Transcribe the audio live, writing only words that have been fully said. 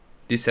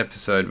This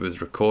episode was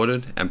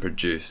recorded and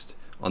produced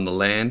on the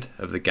land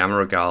of the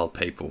Gamaragal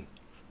people,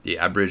 the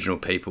Aboriginal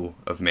people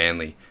of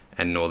Manly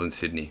and Northern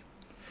Sydney.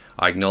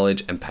 I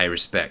acknowledge and pay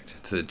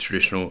respect to the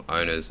traditional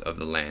owners of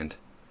the land,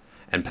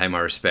 and pay my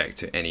respect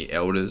to any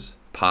elders,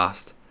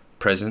 past,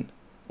 present,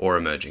 or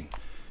emerging.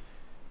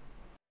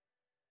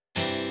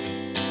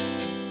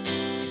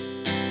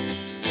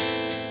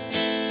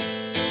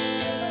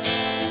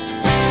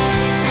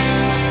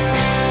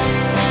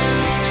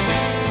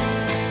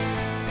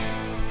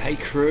 Hey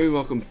crew,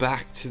 welcome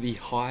back to the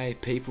High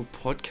People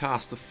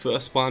Podcast, the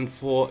first one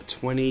for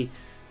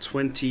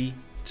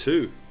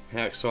 2022.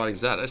 How exciting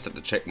is that? I just have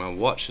to check my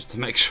watch just to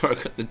make sure I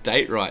got the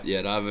date right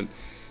yet. I haven't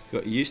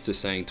got used to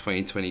saying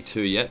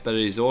 2022 yet, but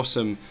it is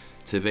awesome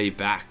to be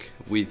back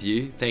with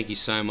you. Thank you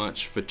so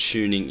much for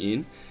tuning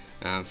in,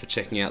 for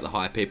checking out the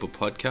High People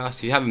Podcast.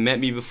 If you haven't met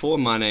me before,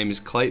 my name is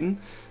Clayton,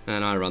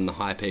 and I run the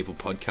High People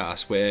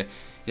Podcast, where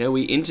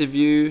we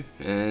interview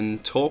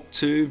and talk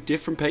to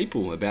different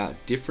people about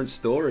different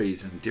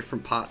stories and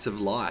different parts of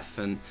life,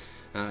 and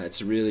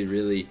it's really,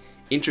 really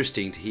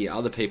interesting to hear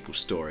other people's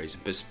stories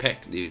and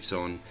perspectives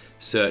on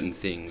certain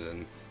things.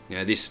 And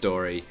this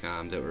story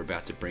that we're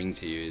about to bring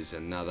to you is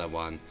another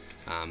one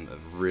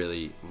of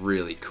really,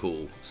 really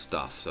cool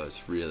stuff. So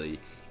it's really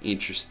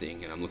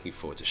interesting, and I'm looking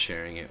forward to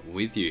sharing it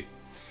with you.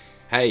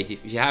 Hey,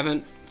 if you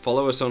haven't,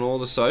 follow us on all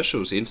the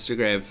socials,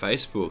 Instagram,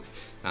 Facebook.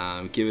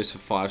 Give us a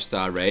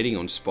 5-star rating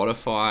on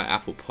Spotify,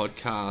 Apple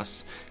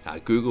Podcasts,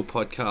 Google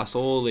Podcasts.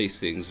 All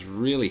these things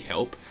really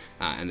help,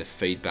 and the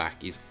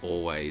feedback is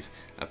always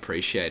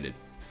appreciated.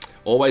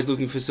 Always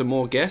looking for some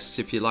more guests.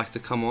 If you'd like to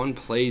come on,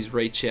 please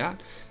reach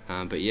out.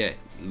 But yeah,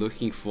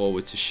 looking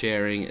forward to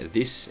sharing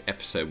this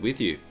episode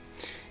with you.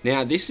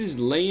 Now, this is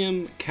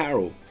Liam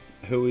Carroll,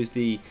 who is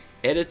the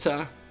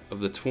editor of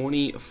the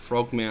Tawny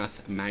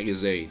Frogmouth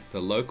magazine, the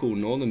local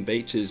Northern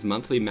Beaches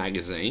monthly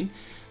magazine,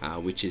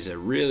 which is a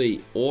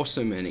really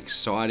awesome and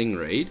exciting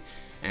read.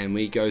 And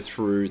we go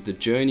through the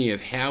journey of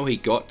how he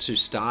got to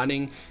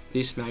starting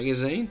this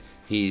magazine,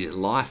 his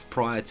life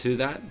prior to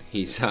that,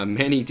 his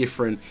many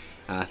different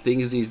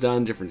things that he's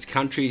done, different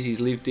countries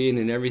he's lived in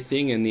and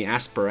everything, and the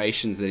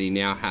aspirations that he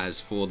now has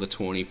for the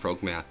Tawny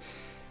Frogmouth.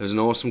 It was an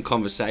awesome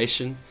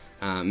conversation.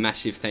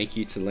 Massive thank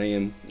you to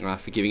Liam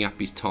for giving up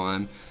his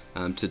time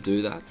to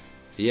do that.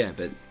 Yeah,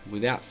 but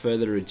without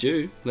further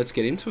ado, let's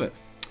get into it.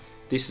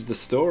 This is the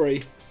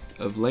story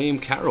of Liam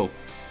Carroll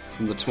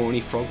from the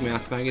Tawny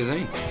Frogmouth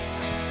magazine.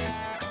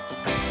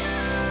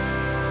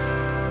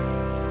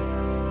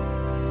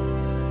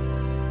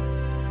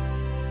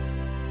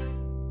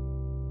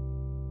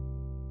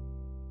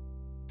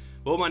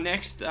 Well, my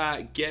next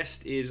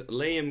guest is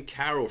Liam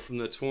Carroll from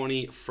the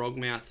Tawny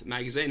Frogmouth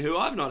magazine, who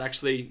I've not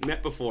actually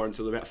met before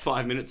until about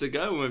 5 minutes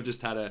ago, and we've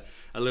just had a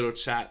little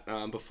chat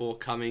before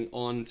coming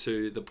on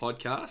to the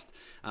podcast.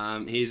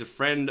 He's a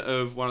friend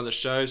of one of the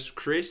shows,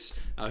 Chris,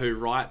 who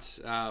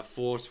writes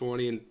for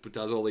Tawny and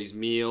does all these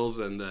meals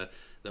and the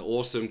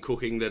awesome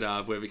cooking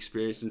that we've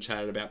experienced and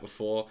chatted about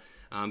before.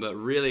 But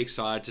really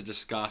excited to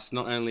discuss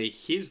not only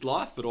his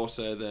life, but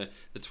also the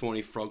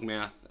Tawny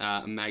Frogmouth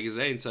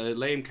magazine. So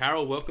Liam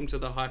Carroll, welcome to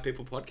the High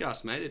People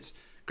Podcast, mate. It's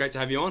great to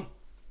have you on.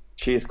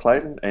 Cheers,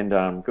 Clayton,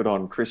 and good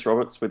on Chris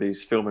Roberts with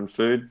his film and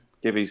food.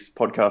 Give his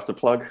podcast a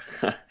plug.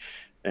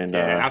 And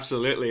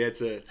absolutely.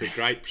 It's a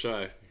great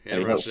show.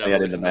 Everyone should have a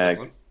listen to that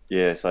one.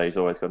 Yeah, so he's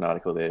always got an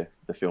article there,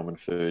 the film and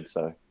food.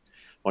 So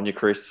on you,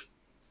 Chris.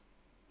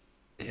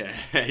 Yeah,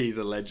 he's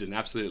a legend,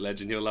 absolute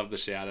legend. He'll love the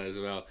shout out as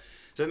well.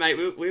 So,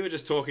 mate, we were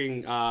just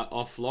talking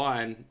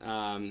offline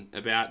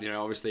about,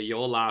 obviously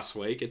your last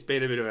week. It's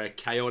been a bit of a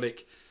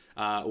chaotic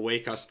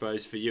week, I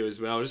suppose, for you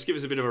as well. Just give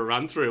us a bit of a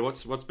run through.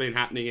 What's been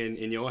happening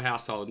in your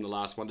household in the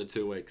last 1 to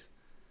 2 weeks?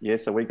 Yeah,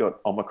 so we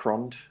got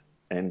Omicroned,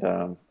 and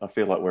I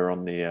feel like we're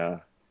on the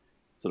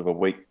sort of a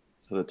week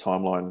sort of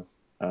timeline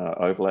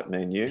overlap,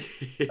 me and you.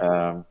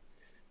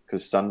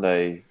 Because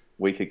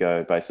week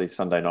ago, basically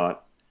Sunday night,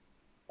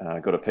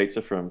 got a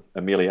pizza from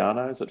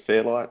Emiliano's at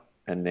Fairlight,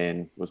 and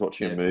then was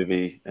watching a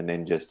movie, and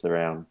then just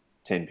around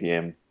 10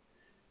 p.m.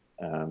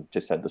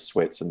 Just had the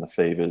sweats and the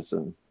fevers,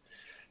 and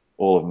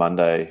all of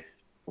Monday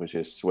was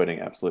just sweating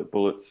absolute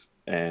bullets.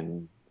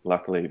 And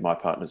luckily my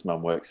partner's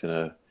mum works in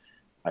a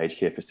aged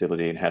care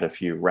facility and had a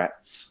few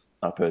rats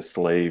up her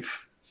sleeve,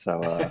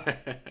 so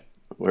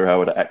we were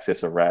able to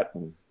access a rat,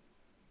 and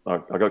I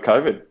got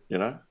COVID,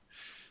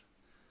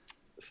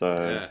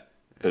 so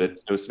but it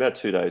was about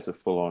 2 days of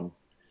full-on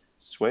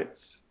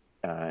sweats,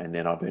 and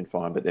then I've been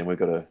fine. But then we've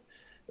got a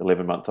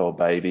 11-month-old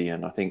baby,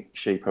 and I think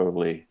she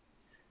probably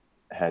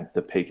had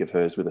the peak of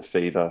hers with a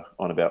fever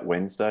on about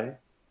Wednesday,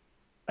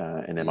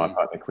 and then my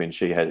partner Quinn,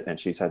 she's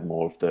had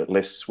more of the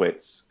less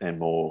sweats and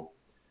more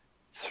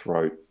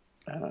throat.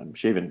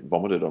 She even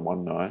vomited on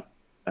one night,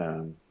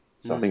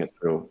 so I think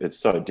it's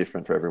so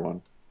different for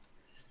everyone.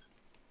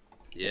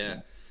 Yeah,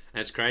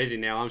 that's crazy.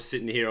 Now I'm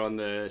sitting here on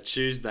the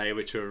Tuesday,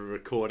 which we're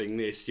recording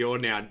this. You're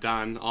now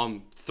done.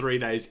 I'm 3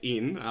 days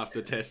in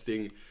after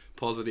testing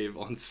positive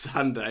on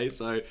Sunday.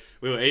 So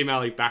we were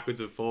emailing backwards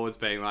and forwards,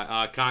 being like, oh,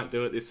 I can't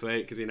do it this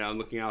week because, I'm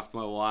looking after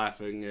my wife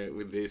and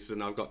with this,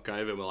 and I've got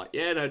COVID. We're like,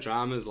 yeah, no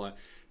dramas. Like,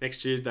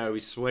 next Tuesday will be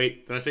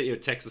sweet. Then I sent you a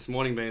text this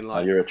morning being Oh,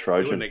 like, you're a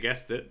you wouldn't Trojan. have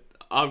guessed it.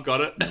 I've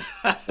got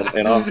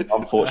And I'm it.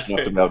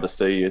 fortunate to So, be able to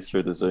see you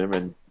through the Zoom,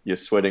 and you're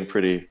sweating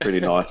pretty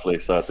nicely.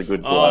 So it's a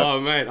good glow. oh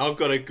mate, I've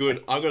got a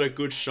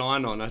good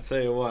shine on. I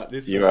tell you what,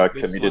 You're a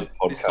committed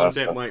this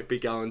content podcaster. won't be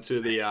going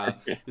to the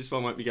this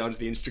one won't be going to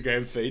the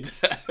Instagram feed.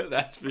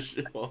 That's for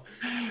sure.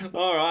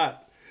 All right.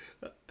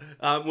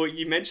 Well,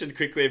 you mentioned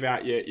quickly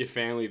about your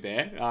family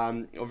there.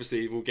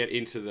 Obviously, we'll get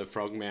into the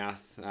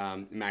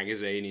Frogmouth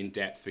magazine in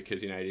depth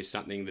because it is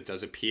something that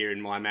does appear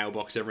in my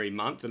mailbox every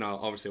month, and I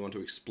obviously want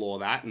to explore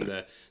that and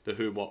the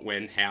who, what,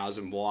 when, hows,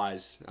 and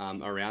whys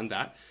around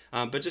that.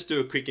 But just do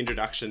a quick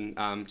introduction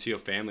to your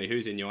family.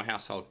 Who's in your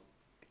household?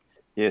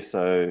 Yeah,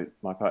 so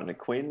my partner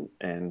Quinn,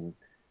 and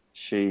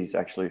she's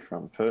actually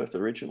from Perth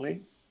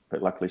originally,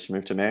 but luckily she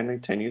moved to Manly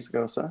 10 years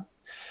ago or so.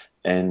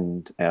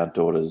 And our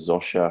daughter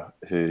Zosha,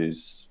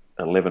 who's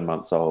 11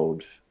 months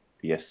old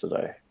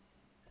yesterday.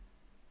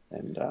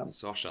 And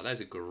Zosha, that's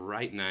a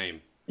great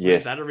name. Where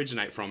does yes, that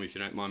originate from, if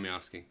you don't mind me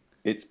asking?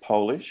 it's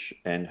Polish,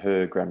 and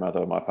her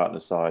grandmother on my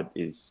partner's side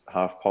is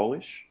half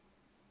Polish.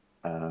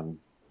 Um,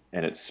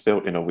 and it's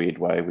spelt in a weird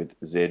way with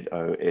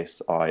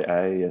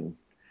Zosia, and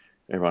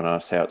everyone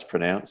asks how it's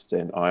pronounced.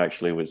 And I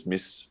actually was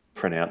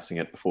mispronouncing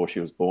it before she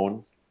was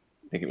born.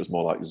 I think it was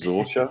more like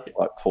Zorsha,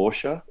 like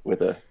Porsche,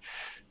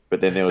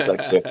 but then there was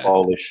actually a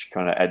Polish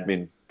kind of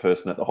admin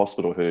person at the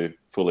hospital who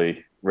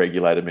fully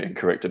regulated me and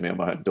corrected me on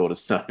my own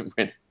daughter's name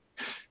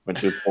when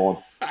she was born.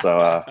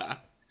 So,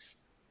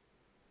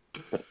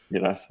 so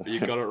You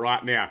got it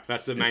right now.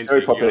 That's the it's main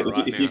very thing. You got popular. it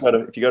right If you now.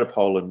 go to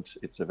Poland,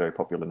 it's a very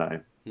popular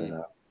name. But Hmm.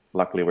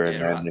 luckily, we're in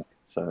Yeah, right. Manly,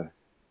 so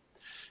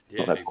it's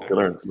not Yeah, that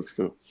popular, exactly. and it looks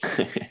cool.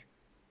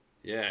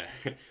 Yeah.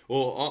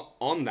 Well,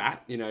 on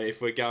that,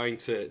 if we're going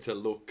to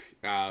look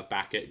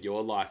back at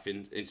your life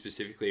in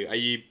specifically, are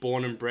you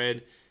born and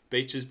bred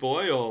Beaches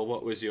boy, or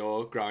what was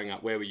your growing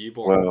up? Where were you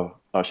born?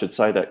 Well, I should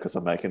say that because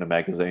I'm making a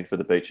magazine for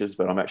the beaches,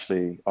 but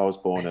I was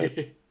born at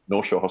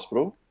North Shore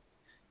Hospital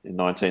in Yep.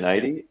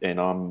 1980, and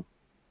I'm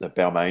a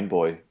Balmain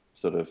boy.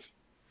 Sort of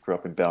grew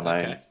up in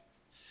Balmain. Okay.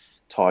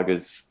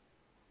 Tigers,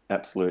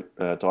 absolute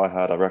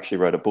diehard. I actually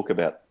wrote a book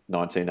about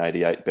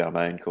 1988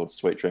 Balmain called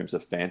Sweet Dreams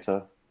of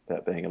Fanta,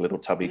 about being a little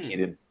tubby Hmm.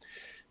 kid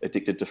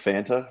addicted to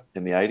Fanta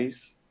in the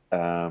 80s.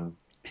 Um,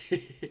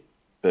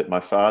 but my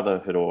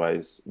father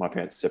my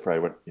parents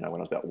separated when I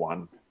was about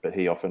one, but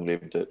he often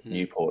lived at Hmm.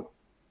 Newport.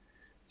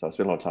 So I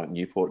spent a lot of time at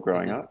Newport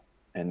growing Hmm. up.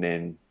 And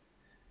then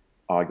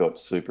I got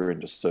super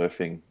into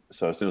surfing.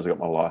 So as soon as I got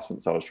my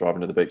license, I was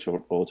driving to the beach all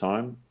the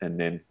time. And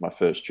then my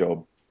first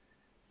job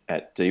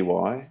at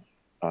DY,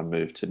 I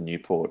moved to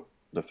Newport.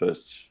 The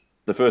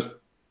first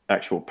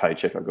actual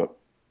paycheck I got,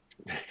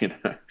 you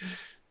know,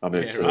 I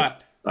moved Yeah. to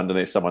Right.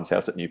 underneath someone's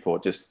house at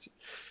Newport just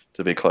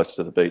to be closer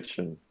to the beach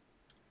and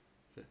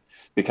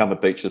become a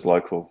beaches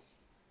local.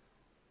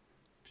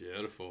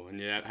 Beautiful. And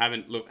you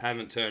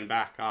haven't turned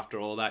back after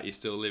all that. You're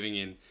still living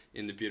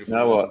in the You beautiful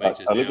know northern what?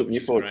 beaches I lived now, at which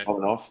is Newport great. on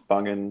and off,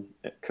 Bungan,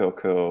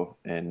 Curl,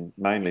 and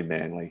mainly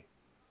Manly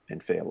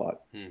and Fairlight.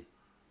 Hmm.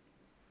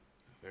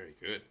 Very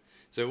good.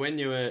 So when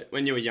you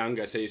were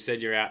younger, so you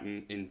said you're out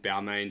in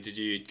Balmain. Did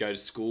you go to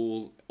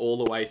school all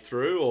the way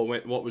through, or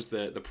what was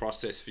the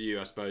process for you?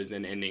 I suppose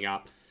then ending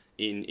up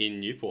in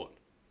Newport.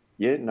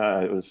 Yeah, no,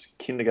 it was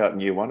kindergarten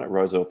year one at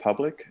Roselle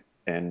Public,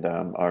 and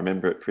I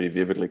remember it pretty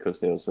vividly because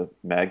there was a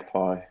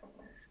magpie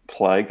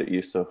plague that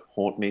used to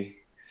haunt me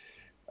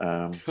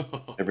um,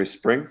 every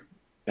spring.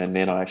 And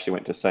then I actually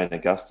went to St.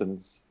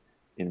 Augustine's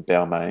in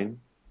Balmain,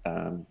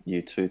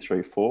 year two,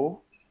 three,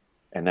 four,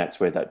 and that's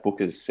where that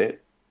book is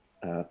set,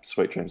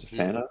 Sweet Dreams of Hmm.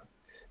 Fanta.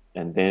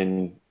 And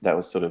then that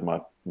was sort of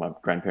my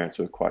grandparents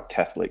were quite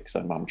Catholic,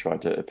 so mum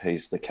tried to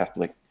appease the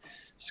Catholic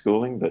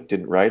schooling but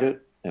didn't rate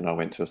it. And I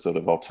went to a sort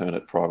of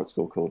alternate private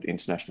school called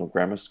International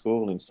Grammar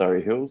School in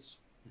Surrey Hills.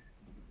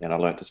 And I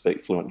learned to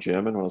speak fluent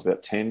German when I was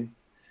about 10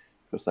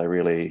 because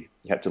you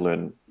had to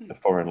learn a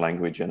foreign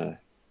language and a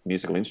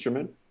musical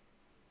instrument.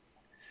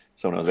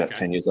 So when I was about Okay.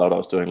 10 years old, I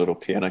was doing little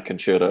piano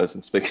concertos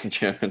and speaking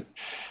German.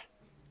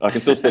 I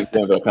can still speak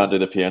German, but I can't do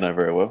the piano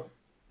very well.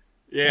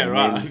 Yeah, And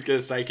right. I then, was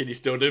gonna say, can you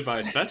still do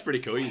both? That's pretty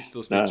cool. You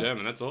still speak no,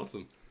 German. That's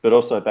awesome. but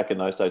also back in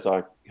those days,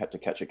 I had to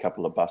catch a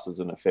couple of buses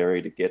and a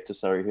ferry to get to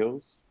Surrey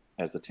Hills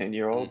as a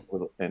 10-year-old.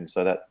 Mm. And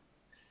so that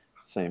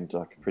seemed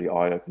like pretty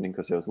eye opening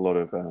because there was a lot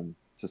of,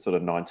 it's sort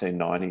of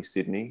 1990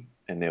 Sydney,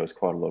 and there was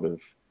quite a lot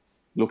of,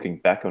 looking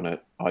back on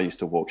it, I used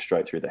to walk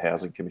straight through the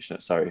Housing Commission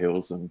at Surrey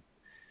Hills and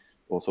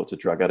all sorts of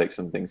drug addicts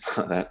and things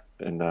like that.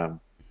 And,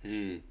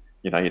 Mm.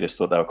 you just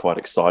thought they were quite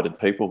excited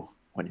people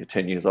when you're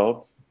 10 years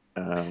old,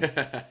 um,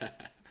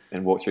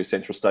 and walk through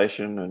Central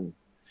Station and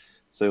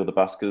see all the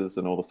buskers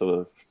and all the sort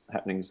of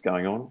happenings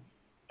going on.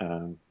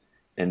 Um,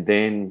 and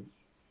then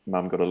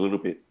mum got a little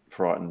bit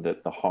frightened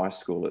that the high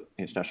school at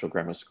International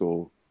Grammar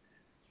School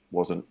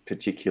wasn't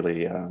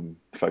particularly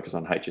focused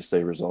on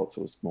HSC results.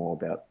 It was more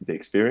about the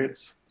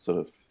experience, sort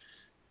of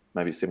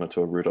maybe similar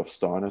to a Rudolf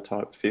Steiner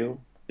type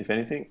feel, if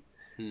anything,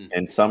 Hmm.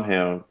 and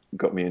somehow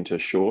got me into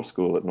Shaw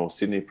School at North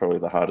Sydney, probably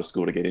the hardest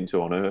school to get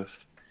into on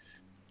earth.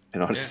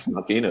 And I Yeah. just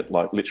snuck in it,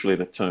 like literally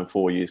the term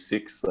 4, year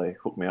 6, they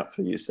hooked me up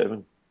for year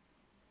 7,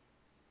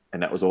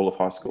 and that was all of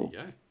high There you school.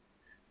 go.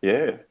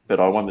 Yeah,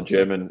 but I Oh, won the awesome.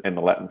 German and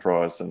the Latin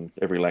prize and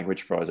every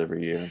language prize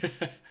every year. And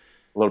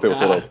a lot of people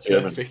thought I was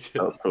German. Perfect.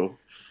 That was cool.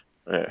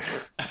 Yeah,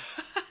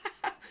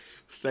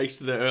 Thanks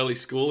to the early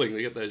schooling,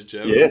 they get those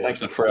German yeah. awards. Thanks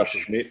to That's Frau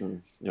awesome. Schmidt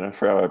and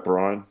Frau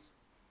O'Brien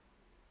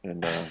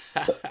and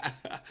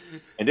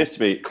and just to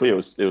be clear,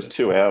 it was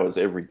 2 hours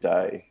every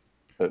day,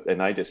 and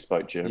they just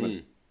spoke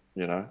German,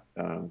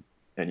 Mm,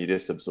 and you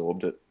just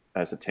absorbed it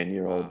as a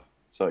 10-year-old wow.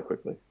 so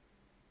quickly.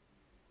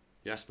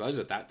 Yeah, I suppose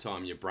at that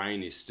time your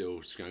brain is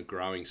still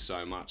growing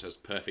so much. It's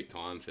perfect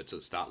time for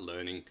to start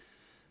learning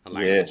a Yeah,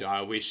 language.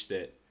 I wish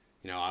that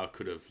I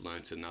could have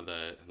learnt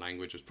another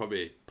language. It was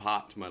probably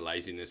part to my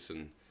laziness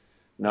and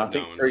no, hope I no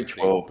think one's listening.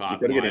 312. You've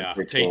But got to get my in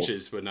 312.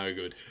 teachers were no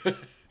good.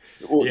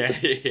 Well, Yeah,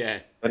 yeah,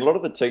 and a lot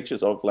of the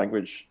teachers of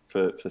language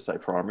for say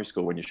primary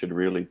school, when you should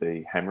really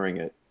be hammering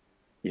it,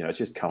 it's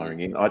just mm, colouring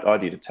in. I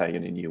did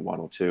Italian in year 1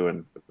 or 2,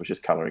 and it was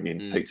just colouring in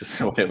mm,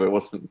 pizzas or whatever. It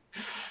wasn't,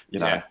 you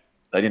know, yeah,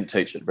 they didn't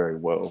teach it very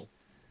well.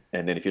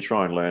 And then if you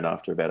try and learn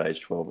after about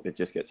age 12, it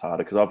just gets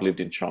harder. Because I've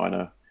lived in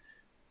China,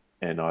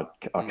 and I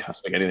mm, can't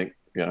speak anything,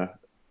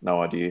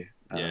 no idea.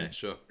 yeah,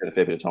 sure. Spent a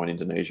fair bit of time in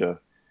Indonesia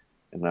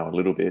and know a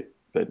little bit,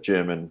 but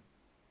German,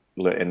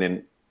 and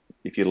then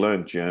if you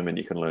learn German,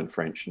 you can learn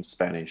French and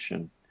Spanish,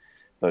 and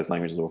those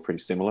languages are all pretty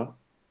similar.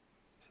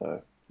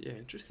 So Yeah,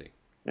 interesting.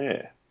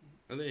 yeah,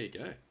 Oh, there you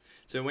go.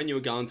 So when you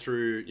were going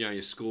through,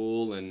 your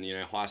school and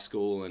high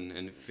school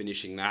and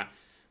finishing that,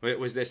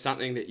 was there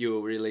something that you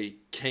were really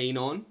keen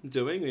on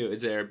doing?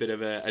 Was there a bit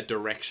of a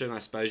direction, I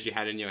suppose, you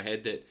had in your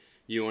head that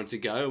you wanted to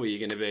go? Were you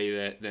going to be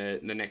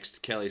the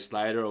next Kelly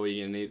Slater, or were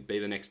you going to be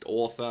the next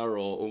author,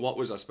 or what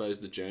was, I suppose,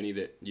 the journey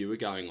that you were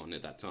going on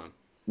at that time?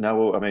 no,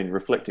 well, I mean,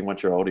 reflecting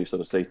once you're older, you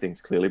sort of see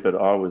things clearly. But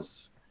I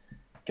was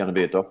going to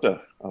be a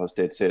doctor. I was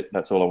dead set.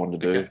 That's all I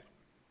wanted to Okay.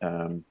 do.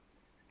 Um,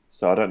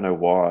 so I don't know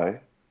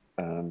why,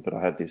 but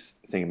I had this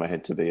thing in my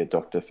head to be a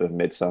doctor for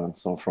Médecins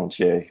Sans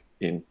Frontières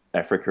in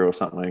Africa or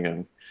something,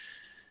 and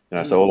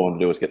so Mm. all I wanted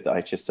to do was get the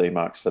HSC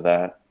marks for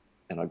that,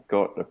 and I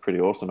got a pretty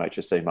awesome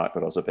HSC mark,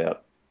 but I was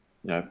about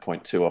zero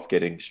point 0.2 off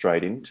getting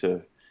straight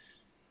into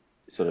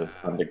sort of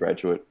Ah.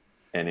 undergraduate.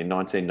 And in Mm.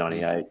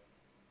 1998,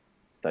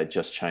 they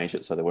just changed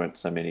it, so there weren't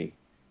so many.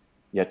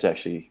 You had to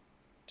actually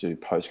do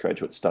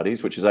postgraduate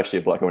studies, which is actually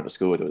a bloke I went to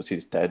school with. It was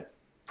his dad,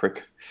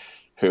 prick,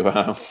 who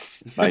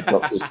made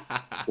doctors.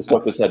 His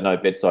doctors had no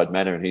bedside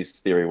manner, and his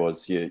theory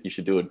was you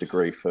should do a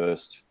degree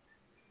first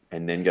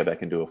and then go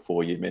back and do a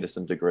 4-year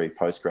medicine degree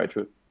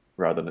postgraduate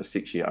rather than a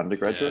 6-year Yeah.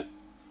 undergraduate.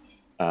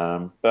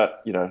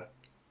 But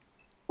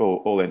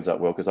all ends up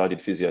well because I did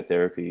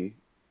physiotherapy.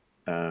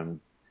 Um,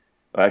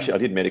 I Mm.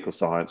 did medical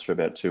science for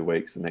about 2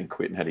 weeks and then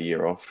quit and had a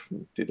year off.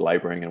 And did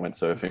labouring and went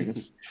surfing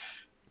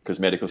because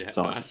medical Yeah,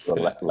 science is nice. sort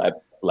of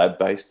lab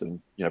based,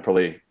 and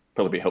probably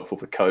be helpful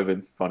for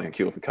COVID, finding a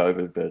cure for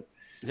COVID. But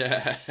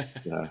Yeah.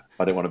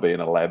 I didn't want to be in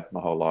a lab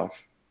my whole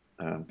life.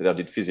 But I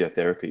did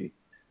physiotherapy,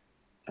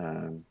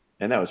 and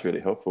that was really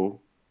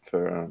helpful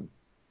for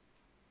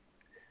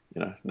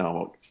knowing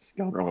what's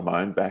going wrong with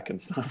my own back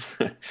and stuff.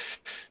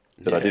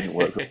 But I Yeah. didn't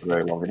work for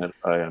very long in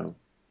it.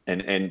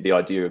 And the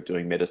idea of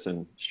doing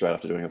medicine straight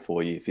after doing a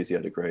 4-year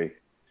physio degree,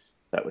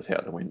 that was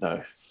out the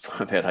window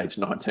about age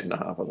 19 and a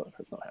half. I thought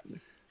that's not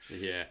happening.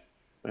 Yeah.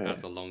 Yeah.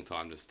 That's a long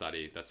time to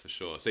study, that's for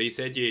sure. So you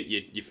said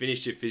you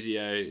finished your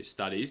physio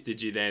studies.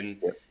 Did you then,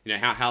 Yep.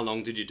 how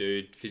long did you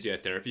do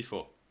physiotherapy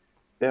for?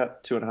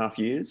 About 2.5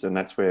 years. And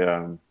that's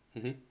where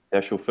Hmm. the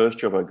actual first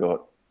job I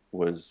got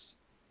was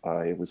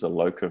I was a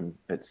locum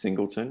at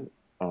Singleton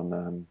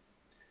on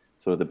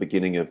sort of the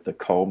beginning of the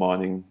coal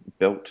mining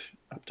belt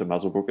up to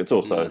Muzzlebrook. It's Mm.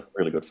 also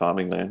really good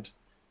farming land.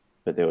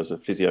 But there was a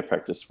physio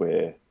practice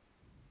where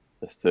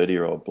a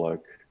 30-year-old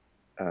bloke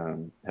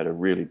had a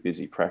really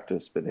busy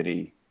practice, but then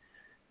he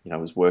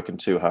was working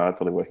too hard,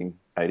 probably working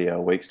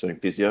 80-hour weeks doing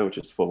physio, which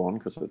is full on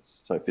because it's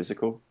so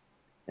physical.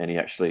 And he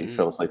actually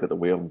fell Mm. asleep at the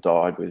wheel and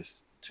died with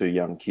 2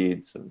 young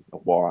kids and a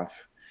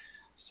wife.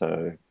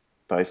 So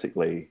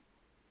basically,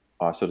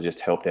 I sort of just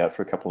helped out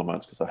for a couple of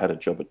months because I had a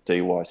job at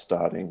DY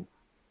starting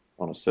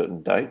on a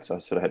certain date. So I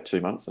sort of had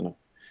 2 months and I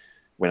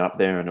went up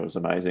there and it was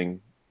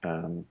amazing.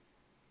 Um,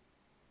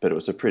 but it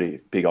was a pretty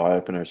big eye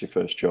opener as your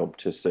first job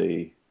to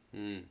see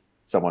Mm.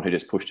 someone who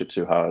just pushed it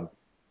too hard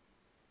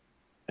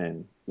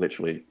and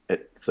literally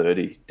at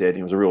 30 dead.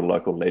 He was a real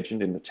local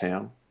legend in the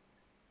town.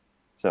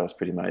 So that was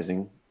pretty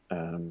amazing.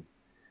 Um,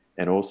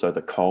 and also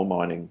the coal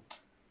mining.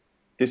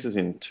 This is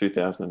in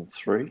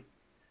 2003,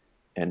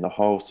 and the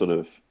whole sort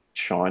of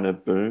China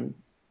boom.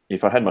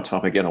 If I had my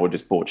time again, I would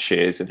just bought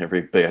shares in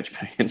every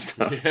BHP and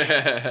stuff.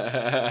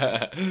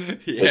 Yeah.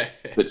 But, Yeah.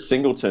 but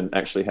Singleton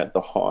actually had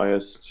the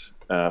highest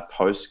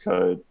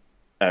postcode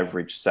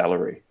average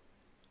salary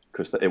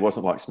because it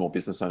wasn't like small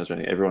business owners or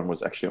anything. Everyone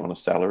was actually on a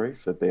salary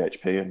for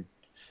BHP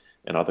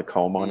and other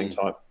coal mining Mm.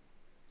 type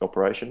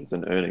operations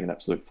and earning an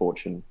absolute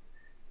fortune.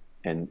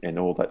 and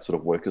all that sort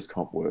of workers'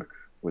 comp work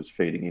was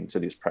feeding into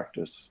this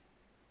practice.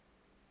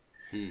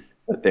 Hmm.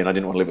 But then I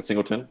didn't want to live at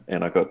Singleton,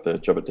 and I got the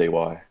job at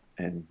DY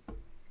and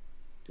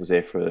was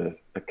there for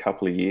a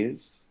couple of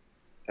years.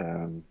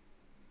 Um,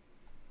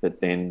 but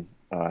then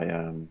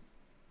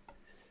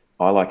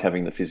I like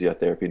having the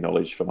physiotherapy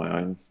knowledge for my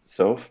own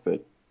self,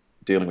 but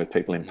dealing with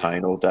people in Yeah.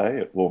 pain all day,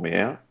 it wore me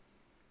out.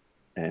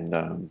 And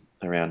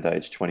around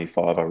age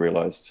 25, I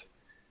realised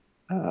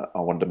I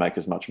wanted to make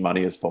as much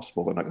money as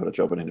possible, and I got a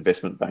job in an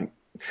investment bank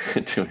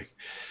doing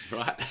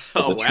Right.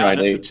 as Oh a wow,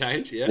 that's a trainee.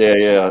 change. Yeah. Yeah,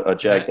 yeah, I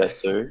jagged Yeah. that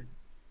too.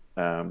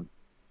 Um,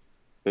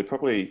 but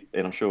probably,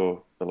 and I'm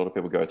sure a lot of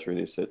people go through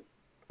this, that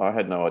I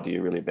had no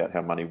idea really about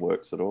how money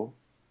works at all.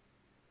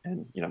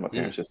 And, my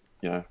Hmm. parents just,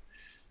 I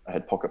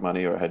had pocket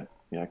money or I had,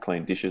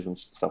 clean dishes and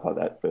stuff like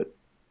that. But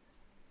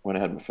when I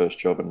had my first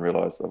job and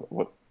realized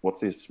what's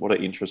this? What are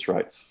interest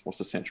rates? What's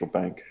the central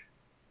bank?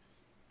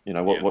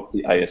 Yeah. What's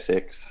the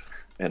ASX?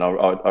 And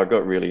I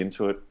got really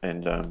into it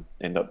and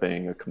end up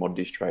being a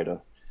commodities trader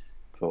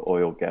for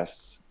oil,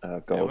 gas,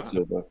 Yeah. gold, Wow.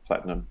 silver,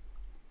 platinum.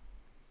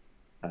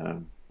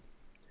 Um,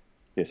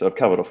 yeah, so I've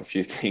covered off a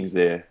few things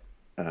there.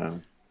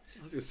 Um,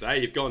 I was gonna say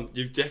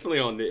you've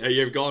definitely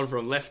you've gone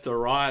from left to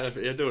right.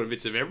 You're doing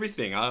bits of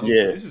everything.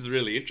 yeah, This is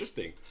really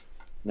interesting.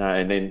 no,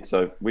 and then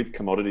so with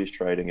commodities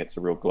trading, it's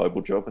a real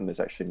global job, and there's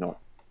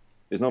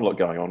not a lot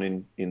going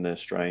on in the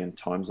Australian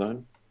time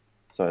zone.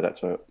 So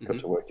that's why I got Hmm.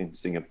 to work in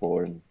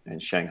Singapore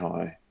and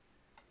Shanghai,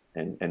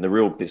 and the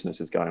real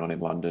business is going on in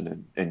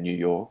London and New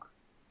York,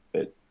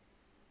 but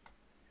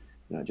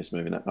just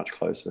moving that much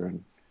closer.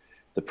 And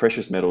the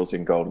precious metals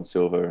in gold and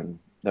silver, and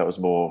that was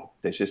more.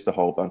 There's just a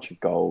whole bunch of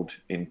gold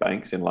in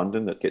banks in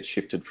London that gets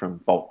shifted from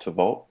vault to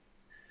vault.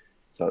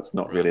 So it's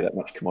not Right. really that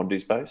much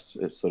commodities based.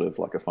 It's sort of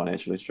like a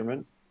financial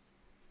instrument.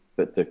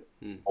 But the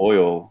Hmm.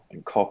 oil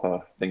and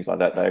copper, things like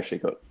that, they actually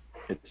got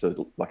it's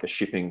like a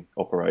shipping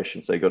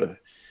operation. So you got to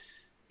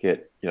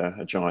get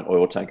a giant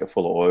oil tanker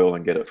full of oil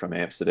and get it from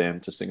Amsterdam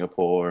to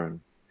Singapore.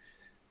 And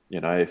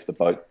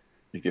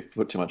if you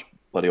put too much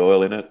bloody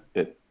oil in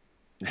it,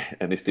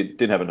 and this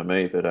didn't happen to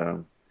me, but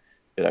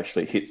it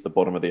actually hits the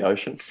bottom of the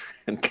ocean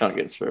and can't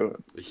get through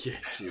Yeah.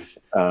 Jeez.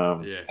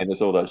 it. Yeah. And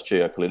there's all those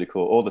geopolitical,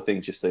 all the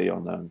things you see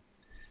on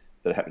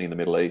that are happening in the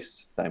Middle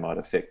East. They might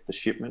affect the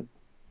shipment.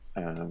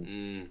 Um,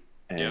 Mm.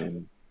 Yep.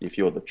 and if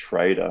you're the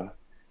trader,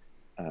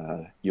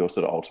 you're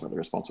sort of ultimately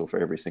responsible for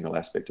every single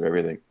aspect of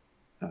everything.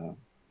 Um,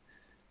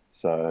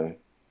 so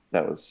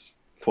that was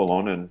full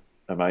on and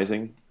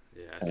amazing.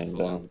 Yeah. It's And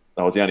full on.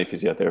 I was the only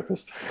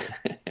physiotherapist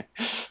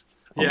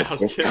on the Yeah, I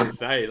was gonna course.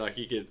 say like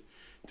you could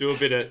do a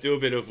bit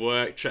of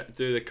work,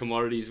 do the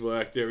commodities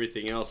work, do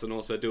everything else, and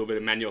also do a bit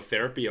of manual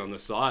therapy on the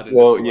side, and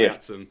just Well, sort yes,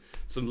 out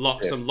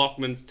yeah, some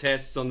Lockman's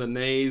tests on the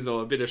knees,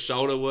 or a bit of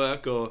shoulder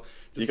work, or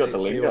you just got the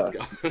see what's lingo,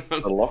 going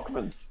on. the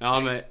Lockmans.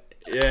 I'm a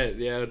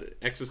yeah,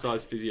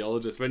 exercise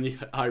physiologist.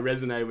 I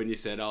resonated when you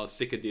said I was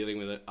sick of dealing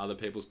with other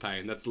people's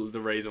pain. That's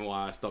the reason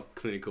why I stopped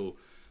clinical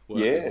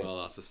work as Yeah, well.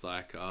 I was just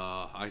like,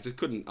 oh, I just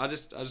couldn't. I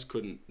just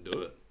couldn't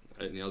do it.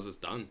 I was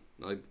just done.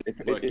 I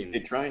work in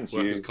it drains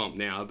workers you. comp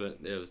now, but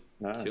it was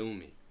No, killing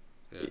me.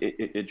 Yeah.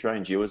 it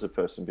drains you as a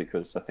person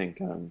because I think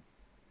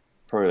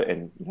probably,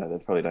 and they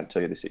probably don't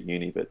tell you this at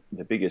uni, but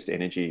the biggest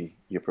energy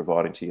you're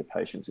providing to your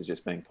patients is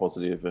just being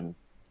positive and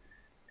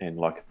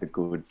like a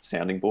good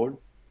sounding board.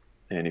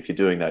 And if you're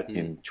doing that Mm.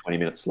 in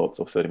 20-minute slots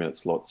or 30-minute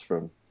slots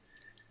from,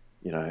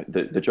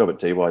 the job at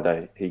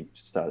DY, he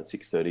started at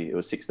 6:30. It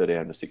was 6:30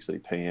 a.m. to 6:30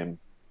 p.m.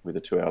 with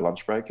a 2-hour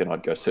lunch break, and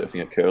I'd go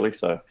surfing Wow. at Curly.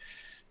 So,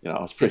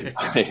 I was pretty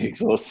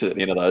exhausted at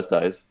the end of those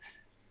days.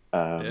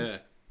 Um, Yeah.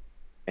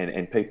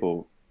 and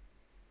people,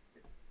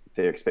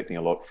 they're expecting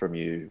a lot from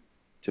you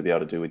to be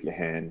able to do with your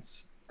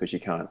hands because you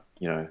can't,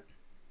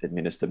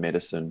 administer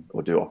medicine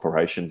or do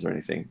operations or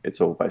anything.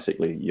 It's all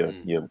basically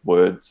Mm. your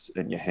words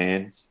and your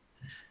hands,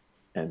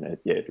 and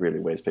it really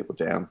wears people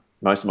down.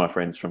 Most of my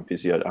friends from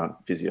physio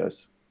aren't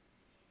physios.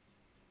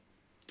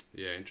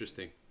 Yeah.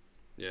 Interesting.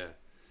 Yeah.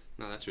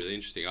 No, that's really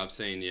interesting. I've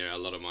seen a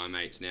lot of my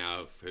mates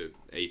now who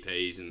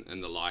EPs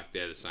and the like.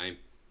 They're the same.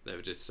 They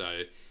were just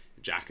so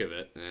jack of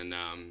it, and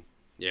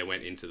yeah,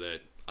 went into the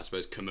I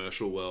suppose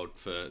commercial world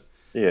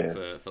Yeah,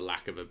 for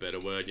lack of a better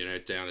word.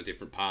 Down a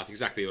different path.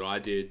 Exactly what I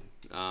did,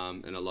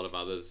 and a lot of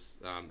others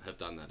have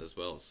done that as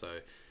well. So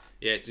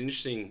yeah, it's an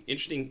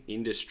interesting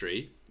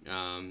industry.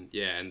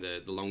 Yeah, and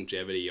the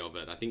longevity of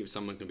it. I think if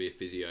someone can be a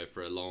physio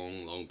for a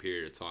long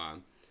period of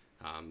time,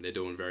 they're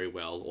doing very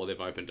well, or they've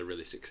opened a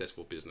really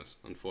successful business.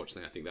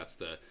 Unfortunately, I think that's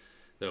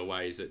the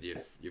ways that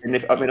you've and got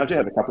to I mean, I go do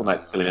have a couple of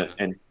mates still in around it, that.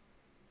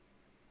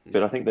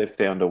 but Yeah. I think they've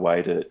found a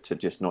way to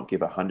just not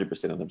give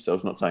 100% of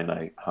themselves. Not saying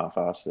they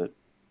half-ass it,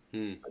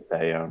 Hmm. but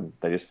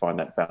they just find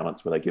that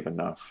balance where they give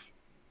enough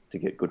to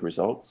get good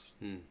results,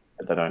 Hmm.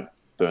 but they don't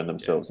burn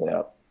Yeah. themselves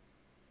out.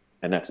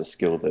 And that's a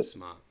No, skill that it's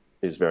smart.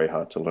 is very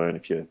hard to learn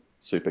if you're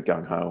super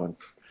gung ho and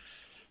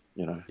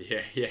you know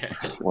Yeah. Yeah.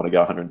 want to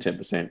go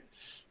 110%.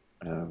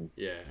 Um,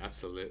 Yeah.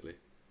 Absolutely.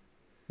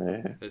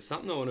 yeah, There's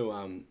something I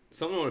want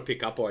to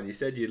pick up on. You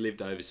said you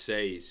lived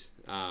overseas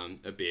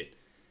a bit.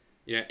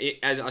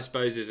 as I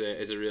suppose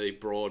as a really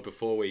broad,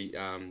 before we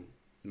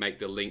make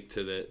the link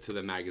to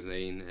the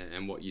magazine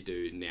and what you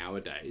do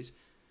nowadays.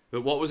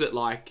 But what was it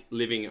like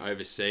living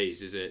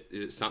overseas? Is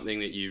it something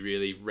that you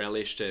really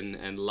relished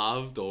and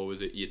loved, or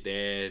was it you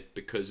there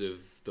because of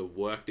the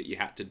work that you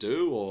had to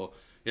do, or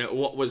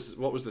what was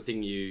the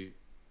thing you,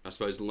 I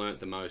suppose, learnt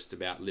the most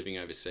about living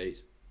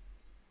overseas?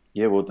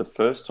 Yeah, well, the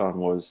first time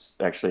was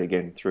actually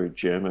again through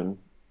German.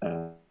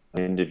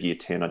 End of year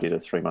 10, I did a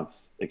 3 month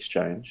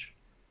exchange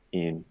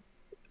in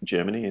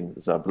Germany, in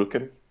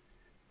Saarbrücken.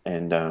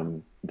 And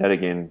that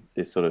again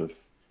is sort of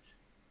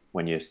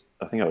when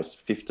I think I was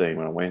 15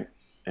 when I went,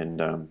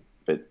 and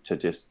but to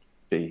just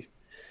be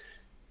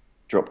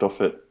dropped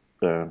off at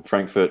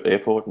Frankfurt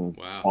Airport and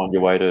Wow. find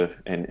your way to,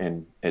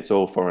 and it's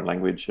all foreign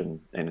language, and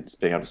it's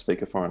being able to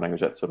speak a foreign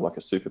language. That's sort of like a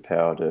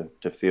superpower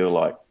to feel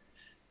like,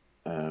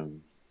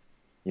 um,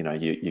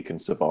 you can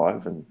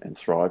survive and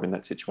thrive in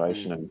that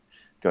situation, Mm. and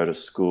go to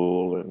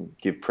school and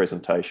give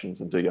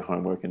presentations and do your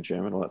homework in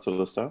German, all that sort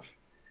of stuff.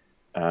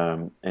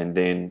 And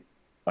then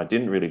I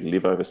didn't really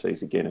live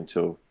overseas again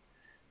until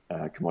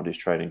a commodities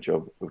trading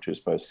job, which was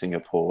both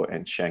Singapore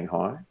and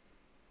Shanghai.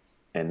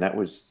 And that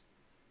was,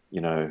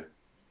 you know,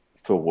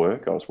 for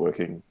work, I was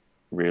working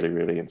really,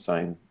 really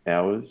insane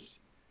hours.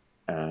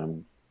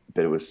 Um,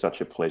 but it was such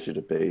a pleasure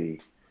to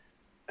be,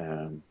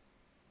 um,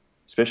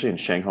 especially in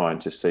Shanghai, and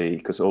to see,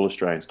 because all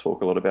Australians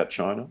talk a lot about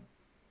China,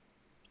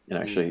 and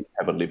Mm. actually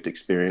have a lived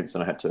experience.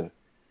 And I had to,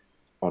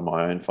 on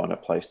my own, find a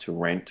place to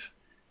rent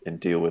and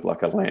deal with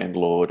like a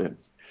landlord,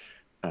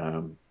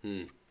 um,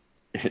 Mm.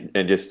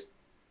 and just,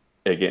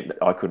 again,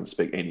 I couldn't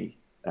speak any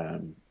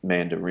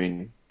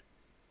Mandarin,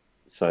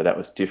 so that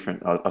was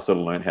different. I sort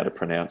of learned how to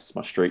pronounce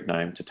my street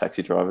name to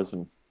taxi drivers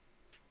and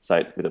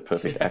say it with a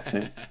perfect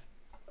accent.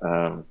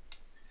 Um,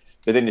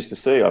 but then just to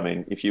see, I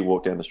mean, if you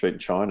walk down the street in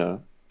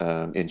China,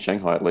 in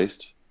Shanghai at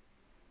least,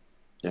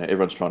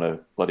 everyone's trying to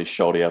bloody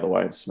shoulder you out of the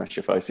way and smash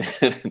your face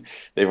in.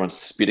 Everyone's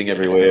spitting Yeah,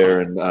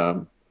 everywhere,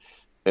 right.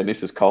 and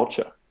this is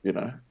culture.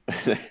 Yeah,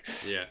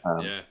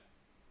 um, yeah.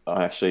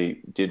 I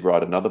actually did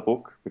write another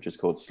book, which is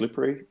called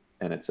Slippery,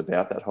 and it's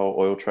about that whole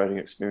oil trading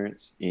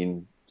experience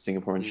in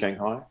Singapore and Mm.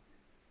 Shanghai.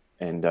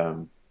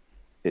 And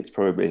it's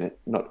probably been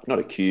not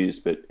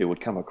accused, but it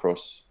would come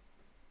across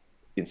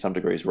in some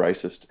degrees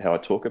racist how I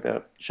talk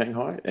about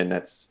Shanghai, and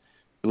that's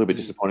a little bit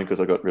Mm. disappointing because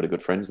I got really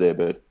good friends there.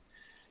 But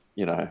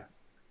you know,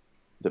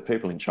 the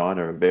people in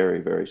China are very,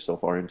 very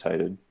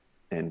self-orientated,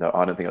 and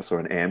I don't think I saw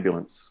an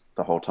ambulance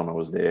the whole time I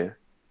was there.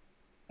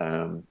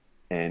 Um,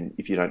 and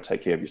if you don't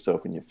take care of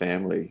yourself and your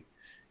family,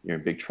 you're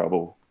in big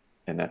trouble,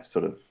 and that's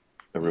sort of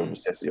a real Mm.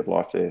 necessity of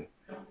life there.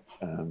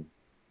 Um,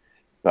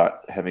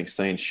 but having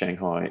seen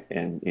Shanghai,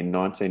 and in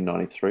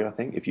 1993, I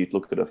think if you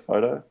look at a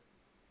photo,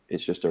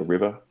 it's just a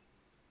river,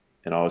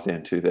 and I was there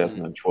in Mm.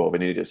 2012,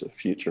 and it is a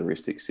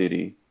futuristic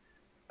city.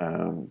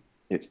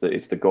 It's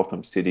the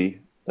Gotham City,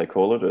 they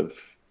call it,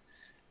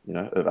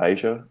 of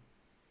Asia,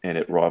 and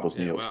it rivals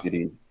New Yeah, York wow.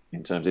 City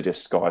in terms of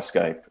just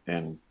skyscape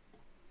and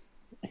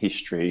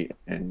history.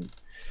 And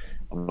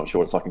I'm not sure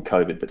what it's like in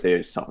COVID, but there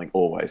is something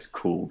always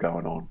cool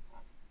going on.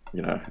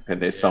 And there's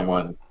Yeah, right.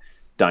 someone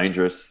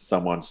dangerous,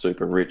 someone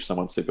super rich,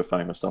 someone super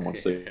famous, someone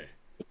super Yeah,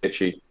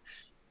 sketchy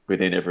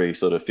within every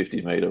sort of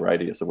 50-meter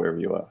radius of wherever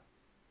you are.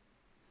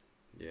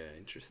 yeah,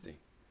 interesting.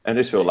 And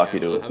I just There feel you go. lucky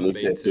Well, to I have haven't lived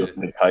there, been to to. have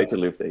been paid to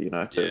live there.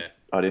 Yeah,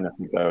 I didn't have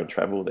to go and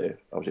travel there.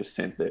 I was just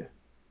sent there.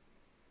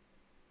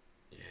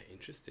 yeah,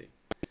 interesting.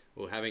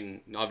 Well,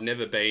 I've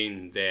never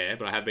been there,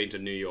 but I have been to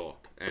New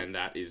York, and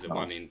that is a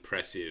one Nice.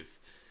 impressive,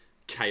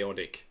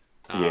 chaotic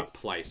Yes.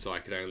 place. So I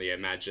could only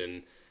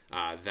imagine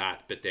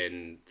that, but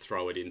then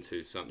throw it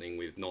into something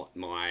with not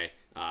my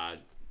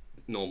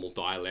normal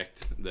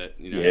dialect Yeah.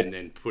 and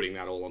then putting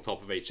that all on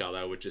top of each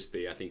other would just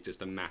be, I think,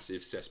 just a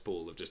massive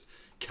cesspool of just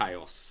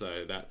chaos.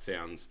 So that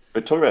sounds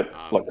But talk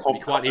about like be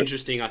quite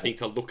interesting, I think,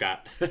 to look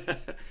at.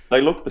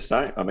 they look the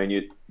same. I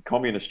mean,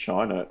 communist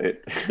China,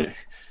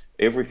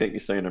 everything you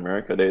see in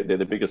America, they're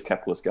the biggest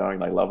capitalists going.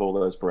 They love all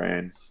those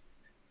brands.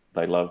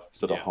 They love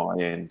sort of Yeah.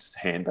 high end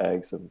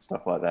handbags and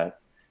stuff like that.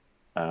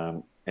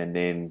 And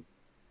then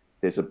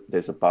there's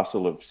a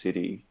bustle of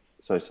city.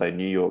 So say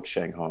New York,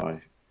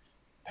 Shanghai,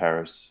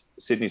 Paris.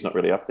 Sydney's not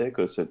really up there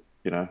because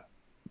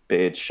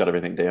beds shut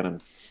everything down,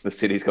 and the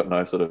city's got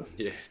no sort of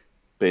Yeah.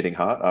 beating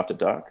heart after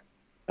dark.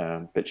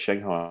 But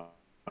Shanghai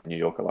and New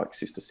York are like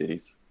sister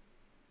cities.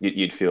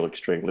 You'd feel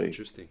extremely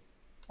Interesting.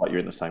 like you're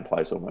in the same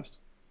place almost.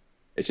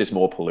 It's just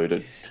more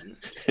polluted.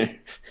 Yeah.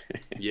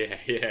 Yeah.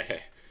 Yeah.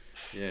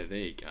 Yeah. There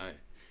you go.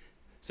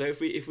 So if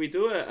we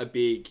do a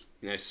big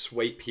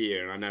sweep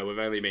here, and I know we've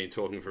only been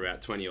talking for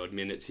about 20 odd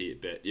minutes here,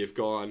 but you've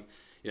gone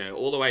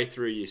all the way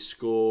through your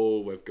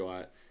school. We've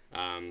got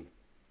um,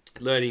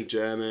 learning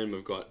German.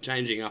 We've got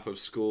changing up of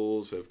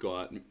schools. We've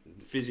got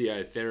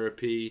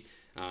physiotherapy.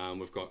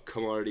 We've got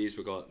commodities.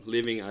 We've got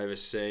living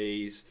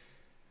overseas.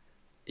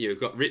 You've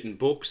got written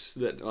books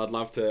that I'd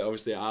love to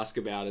obviously ask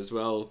about as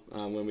well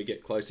when we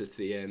get closer to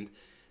the end.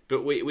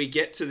 But we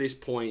get to this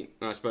point,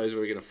 and I suppose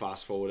we're going to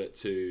fast forward it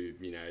to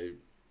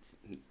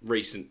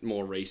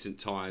more recent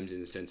times in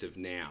the sense of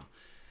now.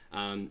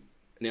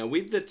 Now,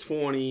 with the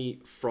Tawny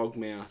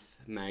Frogmouth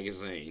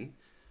magazine,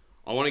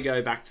 I want to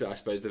go back to, I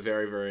suppose, the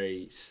very,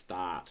 very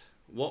start.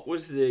 What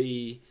was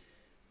the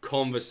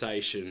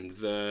conversation?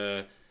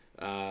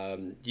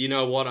 You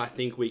know what? I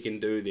think we can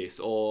do this,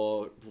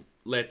 or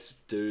let's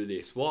do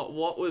this. What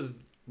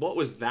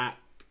was that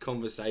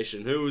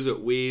conversation? Who was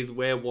it with?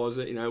 Where was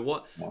it?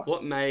 Nice.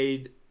 What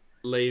made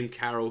Liam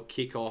Carroll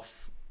kick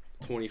off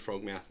Tawny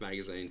Frogmouth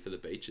magazine for the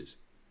beaches?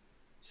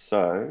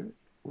 So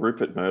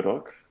Rupert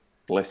Murdoch,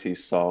 bless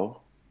his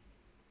soul,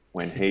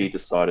 when he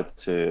decided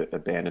to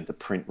abandon the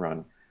print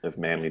run of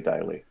Manly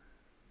Daily.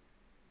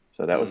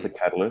 So that was the Mm,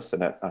 catalyst,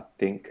 and that I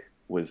think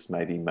was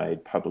maybe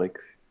made public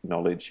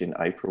knowledge in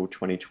April